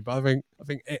energy. But I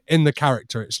think in the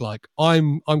character, it's like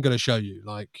I'm going to show you.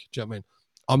 Like, do you know what I mean?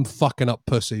 I'm fucking up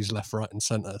pussies left, right, and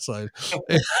centre. So,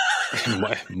 in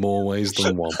more ways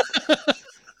than one.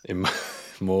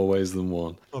 More ways than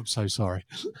one. I'm so sorry.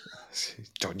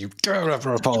 Don't you dare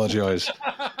ever apologise.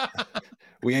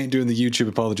 We ain't doing the YouTube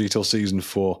apology till Season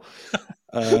 4.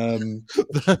 The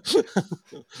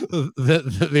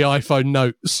iPhone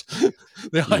notes.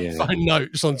 iPhone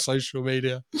notes on social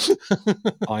media.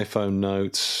 iPhone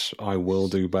notes. I will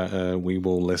do better. We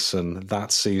will listen.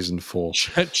 That's Season 4.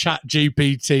 Chat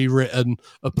GPT written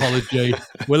apology.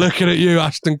 We're looking at you,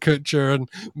 Ashton Kutcher and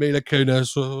Mila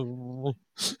Kunis.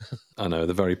 I know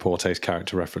the very poor taste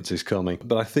character reference is coming,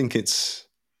 but I think it's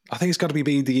got to be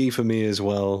BDE for me as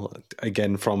well.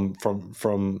 Again, from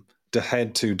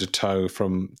head to toe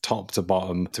from top to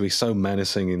bottom, to be so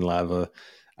menacing in leather.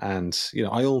 And,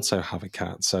 I also have a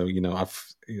cat. So,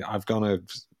 I've gone a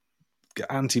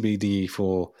anti-BDE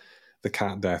for the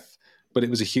cat death. But it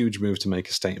was a huge move to make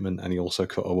a statement, and he also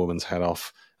cut a woman's head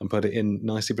off and put it in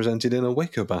nicely presented in a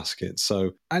wicker basket.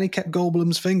 So, and he kept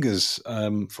Goldblum's fingers.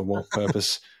 For what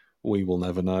purpose, we will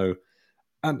never know.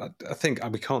 And I think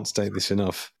we can't state this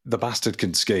enough. The bastard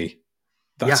can ski.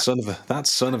 That son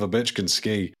of a bitch can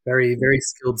ski. Very, very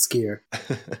skilled skier.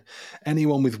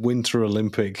 Anyone with Winter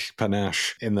Olympic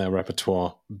panache in their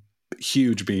repertoire,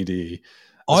 huge BDE,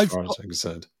 as far as I'm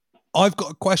concerned. I've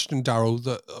got a question, Daryl,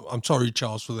 that I'm sorry,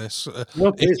 Charles, for this.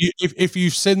 If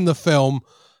you've seen the film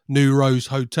New Rose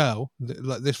Hotel,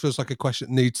 this feels like a question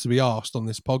that needs to be asked on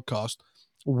this podcast.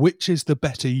 Which is the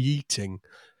better yeeting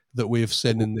that we have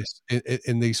seen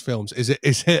in these films? Is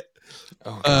it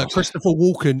Christopher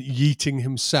Walken yeeting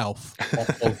himself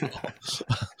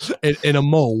in a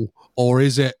mall, or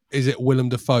is it Willem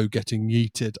Dafoe getting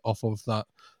yeeted off of that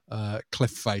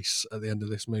cliff face at the end of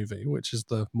this movie? Which is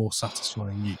the more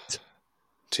satisfying yeet?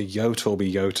 To yote or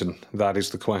be yoten? That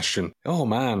is the question. Oh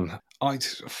man, I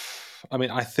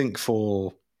mean, I think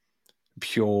for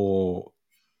pure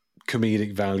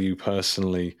comedic value,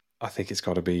 personally, I think it's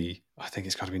got to be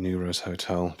New Rose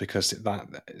Hotel, because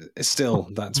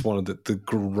that's one of the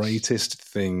greatest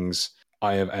things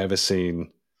I have ever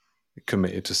seen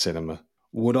committed to cinema.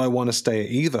 Would I want to stay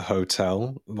at either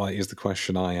hotel? Is the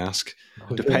question I ask.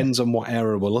 Depends on what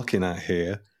era we're looking at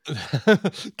here.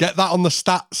 Get that on the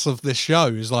stats of this show.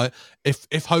 Is like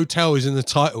if hotel is in the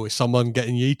title, is someone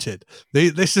getting yeeted?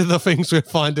 This is the things we're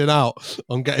finding out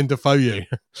on Getting to Know You.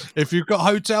 If you've got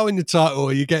hotel in your title,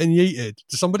 are you getting yeeted?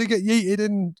 Does somebody get yeeted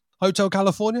in Hotel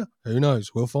California? Who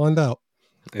knows? We'll find out.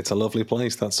 It's a lovely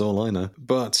place, that's all I know.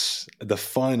 But the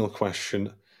final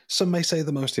question, some may say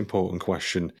the most important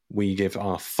question, we give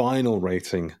our final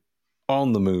rating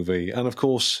on the movie. And of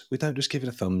course, we don't just give it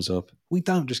a thumbs up. We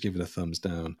don't just give it a thumbs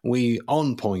down. We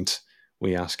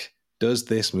ask, does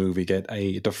this movie get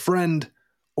a DeFriend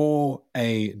or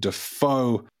a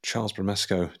Defoe? Charles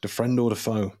Bramesco, DeFriend or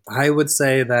Defoe? I would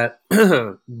say that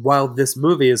while this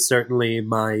movie is certainly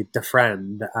my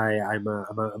DeFriend, I'm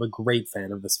a great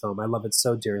fan of this film. I love it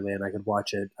so dearly, and I could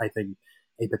watch it, I think,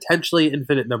 a potentially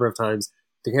infinite number of times.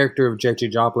 The character of J.T.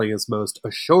 Jopling is most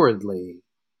assuredly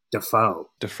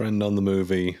Defoe. DeFriend on the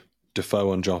movie,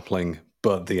 Defoe on Jopling,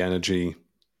 but the energy,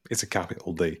 it's a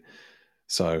capital D.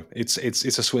 So it's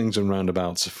a swings and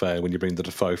roundabouts affair when you bring the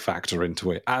Defoe factor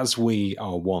into it, as we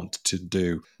are wont to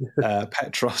do.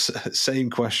 Petros, same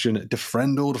question,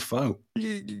 DeFriend or Defoe?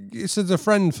 It's a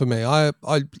DeFriend for me. I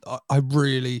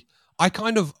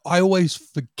always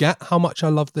forget how much I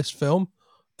love this film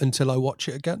until I watch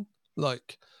it again. I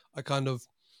don't know.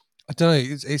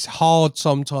 It's hard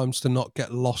sometimes to not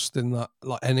get lost in that.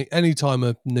 Like any time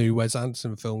a new Wes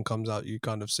Anderson film comes out, you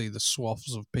kind of see the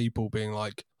swaths of people being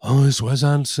like, "Oh, is Wes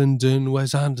Anderson doing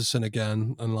Wes Anderson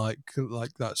again?" And like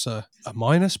that's a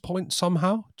minus point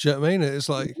somehow. Do you know what I mean? It's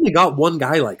like we got one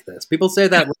guy like this. People say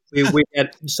that we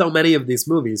get so many of these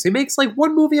movies. He makes like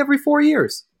one movie every 4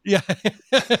 years. Yeah.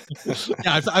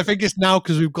 I think it's now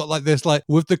because we've got like this, like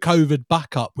with the COVID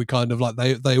backup, we kind of like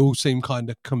they all seem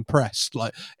kind of compressed,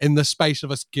 like in the space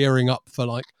of us gearing up for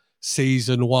like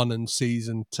season 1 and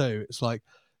season 2. It's like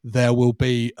there will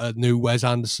be a new Wes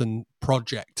Anderson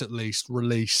project at least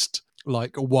released,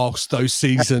 like whilst those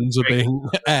seasons are being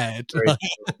aired.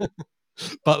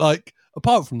 But like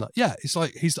apart from that, yeah, it's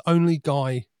like he's the only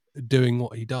guy doing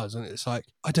what he does, and it's like,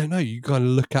 I don't know, you kind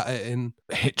of look at it in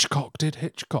Hitchcock,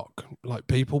 like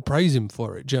people praise him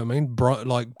for it. Do you know what I mean?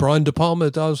 Like Brian De Palma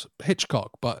does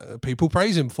Hitchcock, but people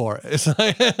praise him for it. It's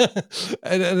like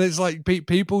and it's like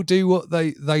people do what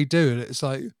they do, and it's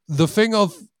like the thing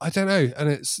of, I don't know, and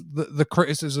it's the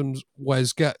criticisms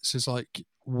Wes gets is like,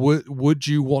 would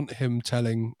you want him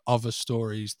telling other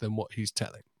stories than what he's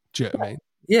telling? Do you know what I mean?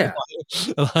 Yeah,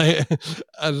 I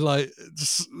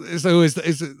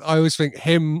always think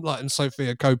him, like, and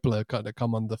Sofia Coppola kind of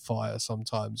come under fire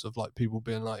sometimes of like people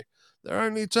being like, they're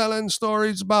only telling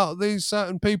stories about these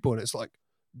certain people, and it's like,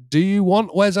 do you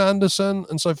want Wes Anderson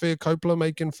and Sofia Coppola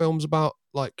making films about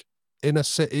like inner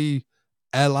city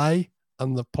LA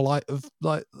and the plight of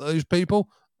like those people?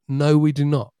 No, we do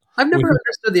not. I've never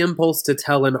understood the impulse to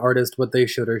tell an artist what they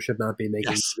should or should not be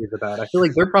making movies about. I feel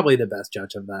like they're probably the best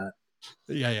judge of that.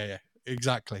 Yeah.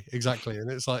 Exactly.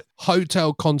 And it's like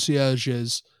hotel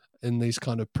concierges in these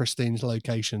kind of pristine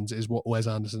locations is what Wes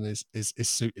Anderson is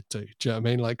suited to. Do you know what I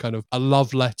mean? Like kind of a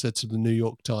love letter to the New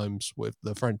York Times with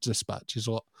the French Dispatch is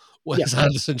what Wes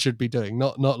Anderson should be doing.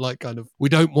 Not like kind of, we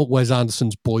don't want Wes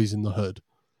Anderson's Boys in the Hood.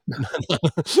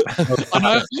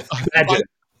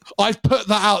 I've put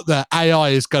that out there. AI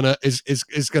is gonna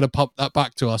pump that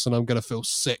back to us, and I'm gonna feel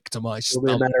sick to my stomach.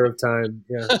 Only a matter of time.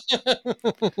 Yeah.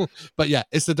 But yeah,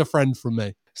 it's a defriend from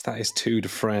me. So that is 2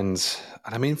 defriends.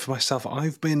 And I mean, for myself,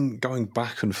 I've been going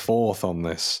back and forth on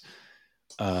this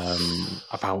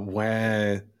about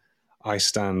where I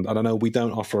stand. I don't know. We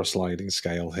don't offer a sliding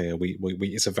scale here. We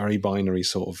it's a very binary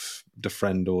sort of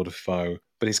defriend or defoe.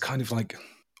 But it's kind of like,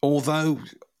 although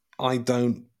I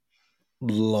don't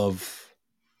love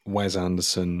Wes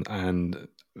Anderson, and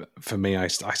for me, I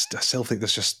still think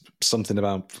there's just something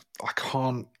about I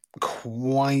can't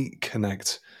quite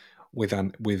connect with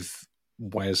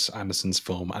Wes Anderson's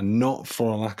film, and not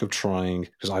for a lack of trying,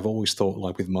 because I've always thought,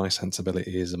 like, with my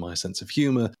sensibilities and my sense of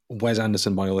humour, Wes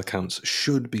Anderson, by all accounts,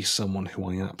 should be someone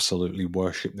who I absolutely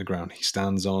worship the ground he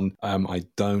stands on. I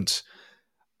don't.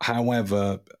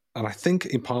 However, and I think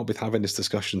in part with having this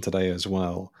discussion today as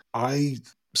well, I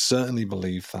certainly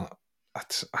believe that,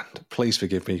 and please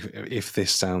forgive me if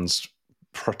this sounds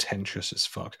pretentious as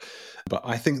fuck, but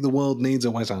I think the world needs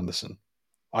a Wes Anderson.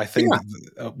 I think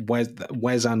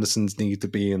Wes Andersons need to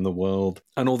be in the world.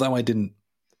 And although I didn't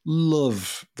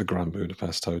love the Grand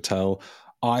Budapest Hotel,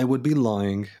 I would be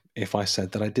lying if I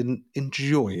said that I didn't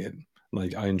enjoy it.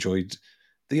 Like, I enjoyed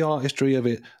the artistry of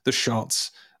it, the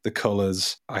shots, the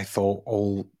colours. I thought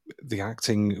all the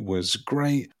acting was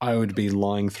great. I would be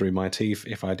lying through my teeth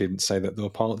if I didn't say that there were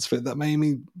parts of it that made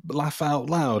me laugh out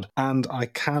loud. And I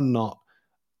cannot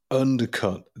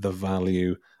undercut the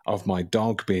value of my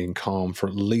dog being calm for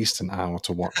at least an hour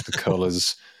to watch the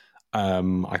colours.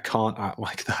 I can't act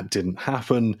like that didn't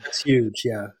happen. That's huge,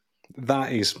 yeah.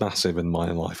 That is massive in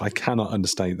my life. I cannot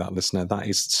understate that, listener. That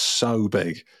is so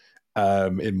big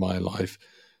in my life.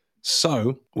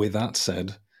 So, with that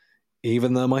said,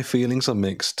 even though my feelings are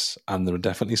mixed, and there are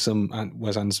definitely some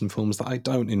Wes Anderson films that I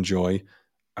don't enjoy,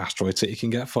 Asteroid City can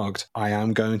get fucked, I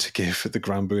am going to give the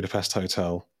Grand Budapest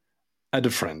Hotel a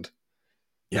friend.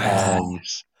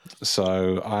 Yes.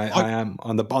 So I am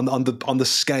on the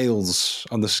scales.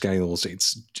 On the scales, it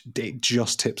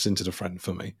just tips into the friend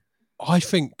for me. I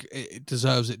think it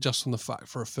deserves it just on the fact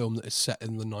for a film that is set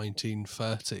in the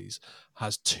 1930s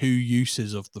has 2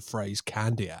 uses of the phrase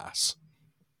 "candy ass."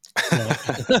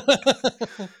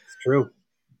 It's true.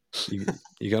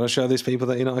 You got to show these people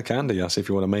that you're not a candy ass if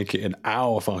you want to make it in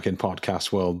our fucking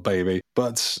podcast world, baby.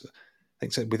 But I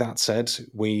think with that said,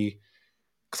 we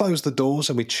close the doors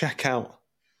and we check out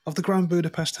of the Grand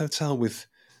Budapest Hotel with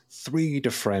 3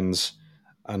 friends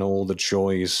and all the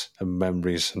joys and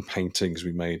memories and paintings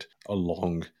we made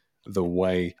along the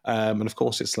way. And of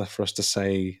course, it's left for us to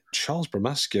say, Charles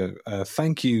Bramescu,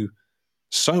 thank you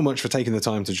so much for taking the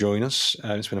time to join us.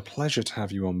 It's been a pleasure to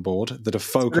have you on board the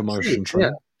Defoe Commotion Train.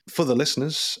 Yeah. For the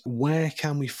listeners, where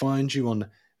can we find you on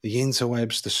the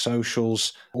interwebs, the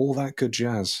socials, all that good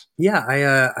jazz? Yeah,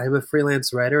 I'm a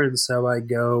freelance writer, and so I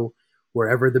go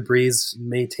wherever the breeze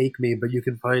may take me, but you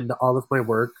can find all of my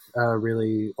work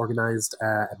really organized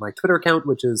at my Twitter account,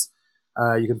 which is,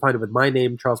 you can find it with my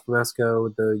name, Charles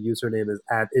Bramescu. The username is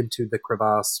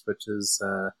 @IntoTheCrevasse, which is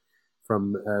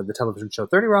from the television show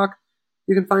 30 Rock.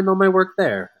 You can find all my work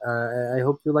there. I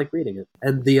hope you like reading it.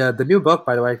 And the new book,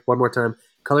 by the way, one more time,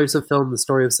 Colors of Film, The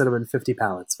Story of Cinema in 50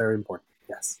 Palettes. Very important.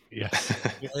 Yes.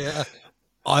 Yeah.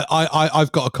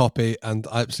 I've got a copy and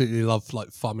I absolutely love like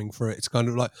thumbing through it. It's kind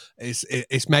of like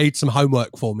it's made some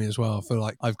homework for me as well. I feel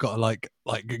like I've got to like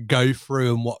go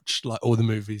through and watch like all the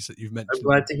movies that you've mentioned. I'm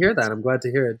glad to hear that. I'm glad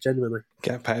to hear it, genuinely.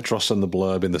 Get Petros and the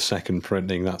blurb in the second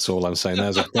printing. That's all I'm saying.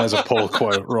 There's a pull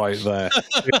quote right there.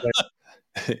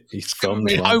 He's gone.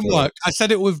 Homework. I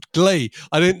said it with glee.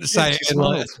 I didn't say it in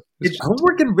like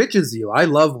homework enriches you. I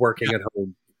love working at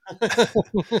home.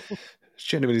 It's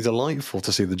genuinely delightful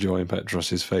to see the joy in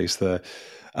Petros's face there.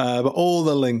 But all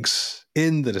the links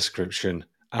in the description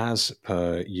as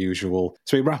per usual.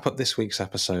 So we wrap up this week's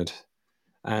episode,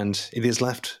 and it is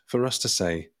left for us to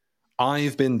say,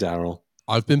 I've been Daryl.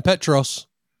 I've been Petros.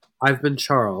 I've been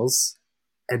Charles.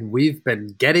 And we've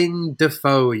been getting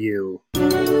Defoe you.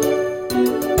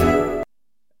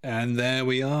 And there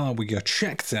we are. We got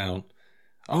checked out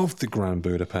of the Grand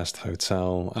Budapest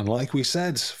Hotel. And like we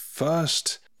said,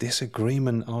 first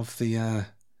disagreement of the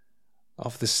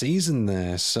season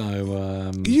there.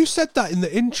 So you said that in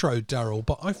the intro, Daryl,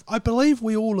 but I believe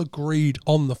we all agreed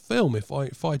on the film. If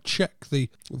I check the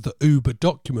Uber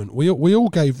document, we all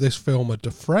gave this film a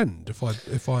defriend.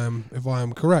 If I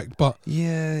am correct, but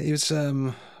yeah, it was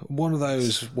one of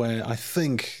those where I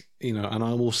think, you know, and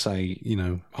I will say, you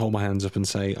know, hold my hands up and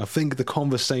say, I think the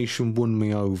conversation won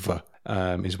me over.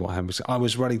 Is what happened. I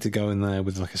was ready to go in there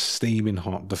with like a steaming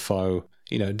hot Defoe.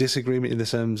 disagreement in the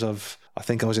terms of, I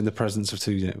think I was in the presence of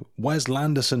two, Wes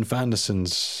Landerson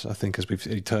Fandersons, I think, as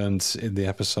we've termed in the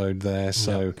episode there.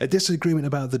 So a disagreement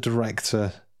about the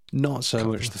director, not so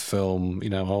much the film.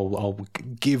 I'll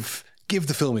give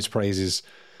the film its praises,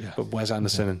 but Wes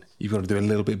Anderson, you've got to do a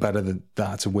little bit better than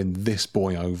that to win this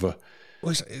boy over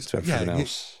to everything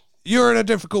else. You're in a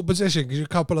difficult position because you're a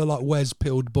couple of like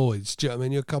Wes-pilled boys. Do you know what I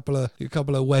mean? You're a couple of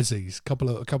Wesies, couple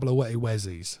of wetty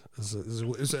Wesies,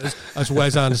 as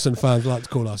Wes Anderson fans like to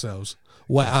call ourselves,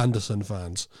 Wet Anderson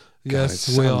fans.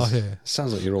 Yes, we are here.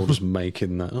 Sounds like you're all just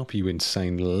making that up, you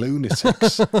insane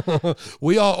lunatics.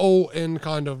 We are all in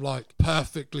kind of like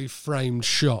perfectly framed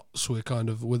shots. We're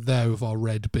there with our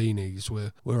red beanies.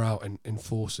 We're out in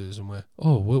forces, and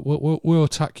we'll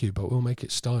attack you, but we'll make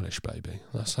it stylish, baby.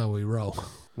 That's how we roll.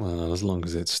 Well, as long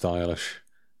as it's stylish,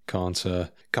 can't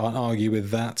argue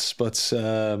with that. But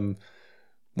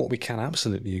what we can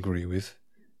absolutely agree with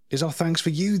is our thanks for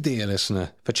you, dear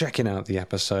listener, for checking out the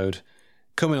episode,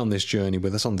 coming on this journey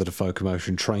with us on the Dafoe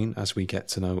Commotion train as we get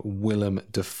to know Willem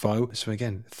Dafoe. So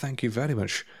again, thank you very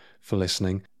much for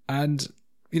listening. And,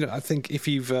 I think if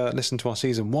you've listened to our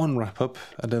season 1 wrap-up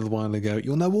a little while ago,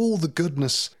 you'll know all the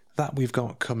goodness that we've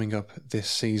got coming up this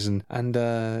season. And,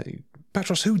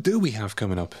 Petros, who do we have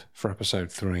coming up for episode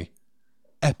 3?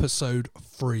 Episode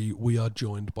 3, we are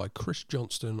joined by Chris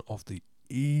Johnston of the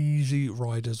Easy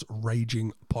Riders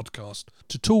Raging podcast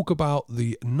to talk about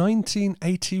the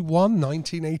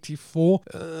 1984,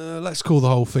 let's call the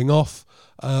whole thing off,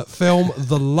 film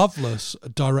The Loveless,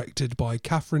 directed by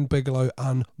Catherine Bigelow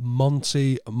and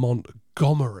Monty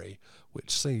Montgomery,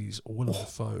 which sees Willem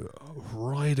Dafoe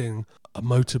riding a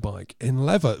motorbike in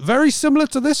leather. Very similar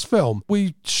to this film.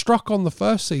 We struck on the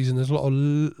first season, there's a lot of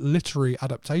literary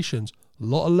adaptations, a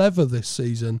lot of leather this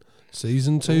season.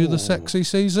 Season 2, the sexy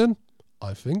season?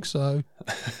 I think so.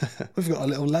 We've got a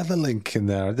little leather link in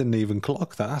there. I didn't even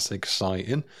clock that. That's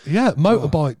exciting. Yeah,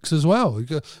 motorbikes as well.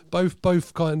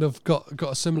 Both kind of got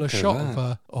a similar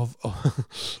shot of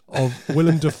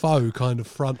Willem Dafoe kind of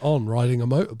front on riding a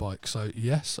motorbike. So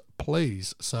yes,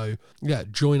 please. So yeah,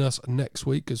 join us next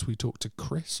week as we talk to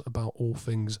Chris about all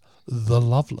things The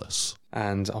Loveless.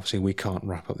 And obviously we can't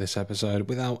wrap up this episode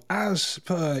without, as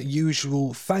per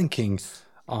usual, thanking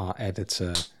our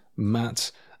editor,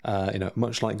 Matt.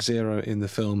 Much like Zero in the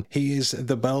film, he is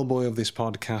the bellboy of this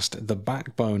podcast, the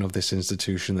backbone of this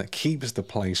institution that keeps the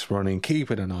place running,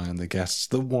 keeping an eye on the guests,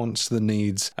 the wants, the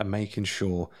needs, and making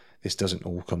sure this doesn't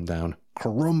all come down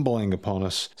crumbling upon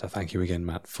us. So thank you again,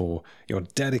 Matt, for your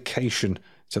dedication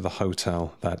to the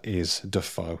hotel that is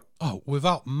Dafoe. Oh,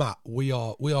 without Matt, we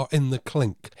are in the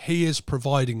clink. He is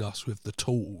providing us with the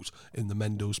tools in the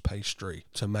Mendel's pastry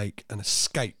to make an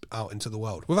escape out into the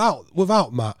world.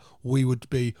 Without Matt, we would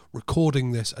be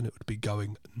recording this and it would be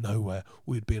going nowhere.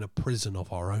 We'd be in a prison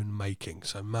of our own making.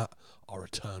 So Matt, our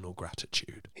eternal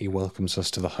gratitude. He welcomes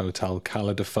us to the Hotel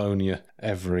California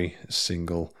every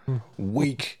single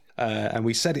week. And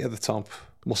we said it at the top,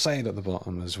 we'll say it at the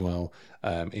bottom as well.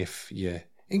 In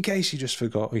case you just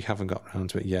forgot or you haven't got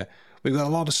around to it yet, we've got a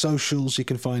lot of socials you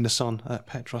can find us on at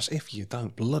Petros. If you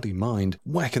don't bloody mind,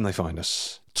 where can they find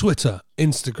us? Twitter,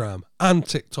 Instagram, and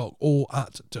TikTok, all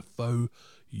at DafoeUPod,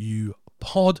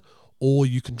 or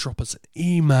you can drop us an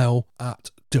email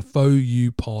at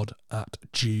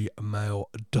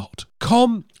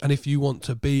DafoeUPod@gmail.com. And if you want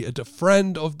to be a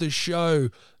friend of the show,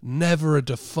 never a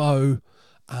Dafoe,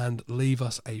 and leave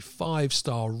us a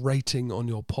 5-star rating on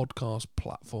your podcast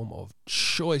platform of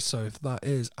choice. So if that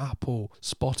is Apple,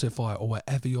 Spotify, or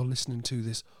wherever you're listening to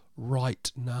this right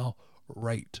now,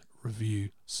 rate,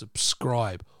 review,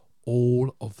 subscribe,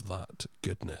 all of that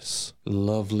goodness.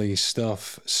 Lovely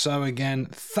stuff. So again,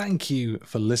 thank you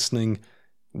for listening.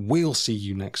 We'll see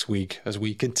you next week as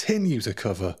we continue to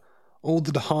cover all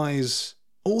the highs,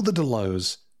 all the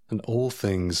lows, and all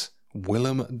things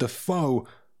Willem Dafoe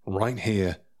right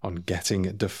here on Getting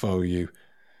Dafoe You.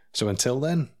 So until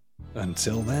then,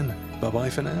 bye-bye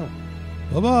for now.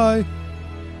 Bye-bye.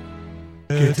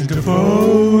 Getting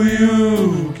Dafoe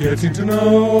You, getting to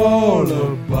know all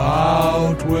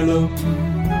about Willem.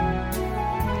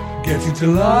 Getting to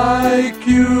like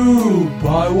you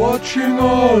by watching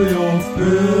all your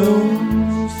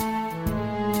films.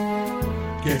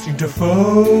 Getting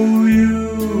Dafoe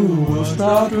You, we'll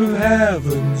start with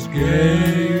Heaven's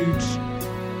Gate.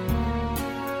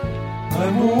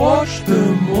 And we'll watch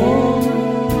them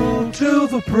all till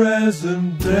the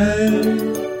present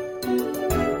day.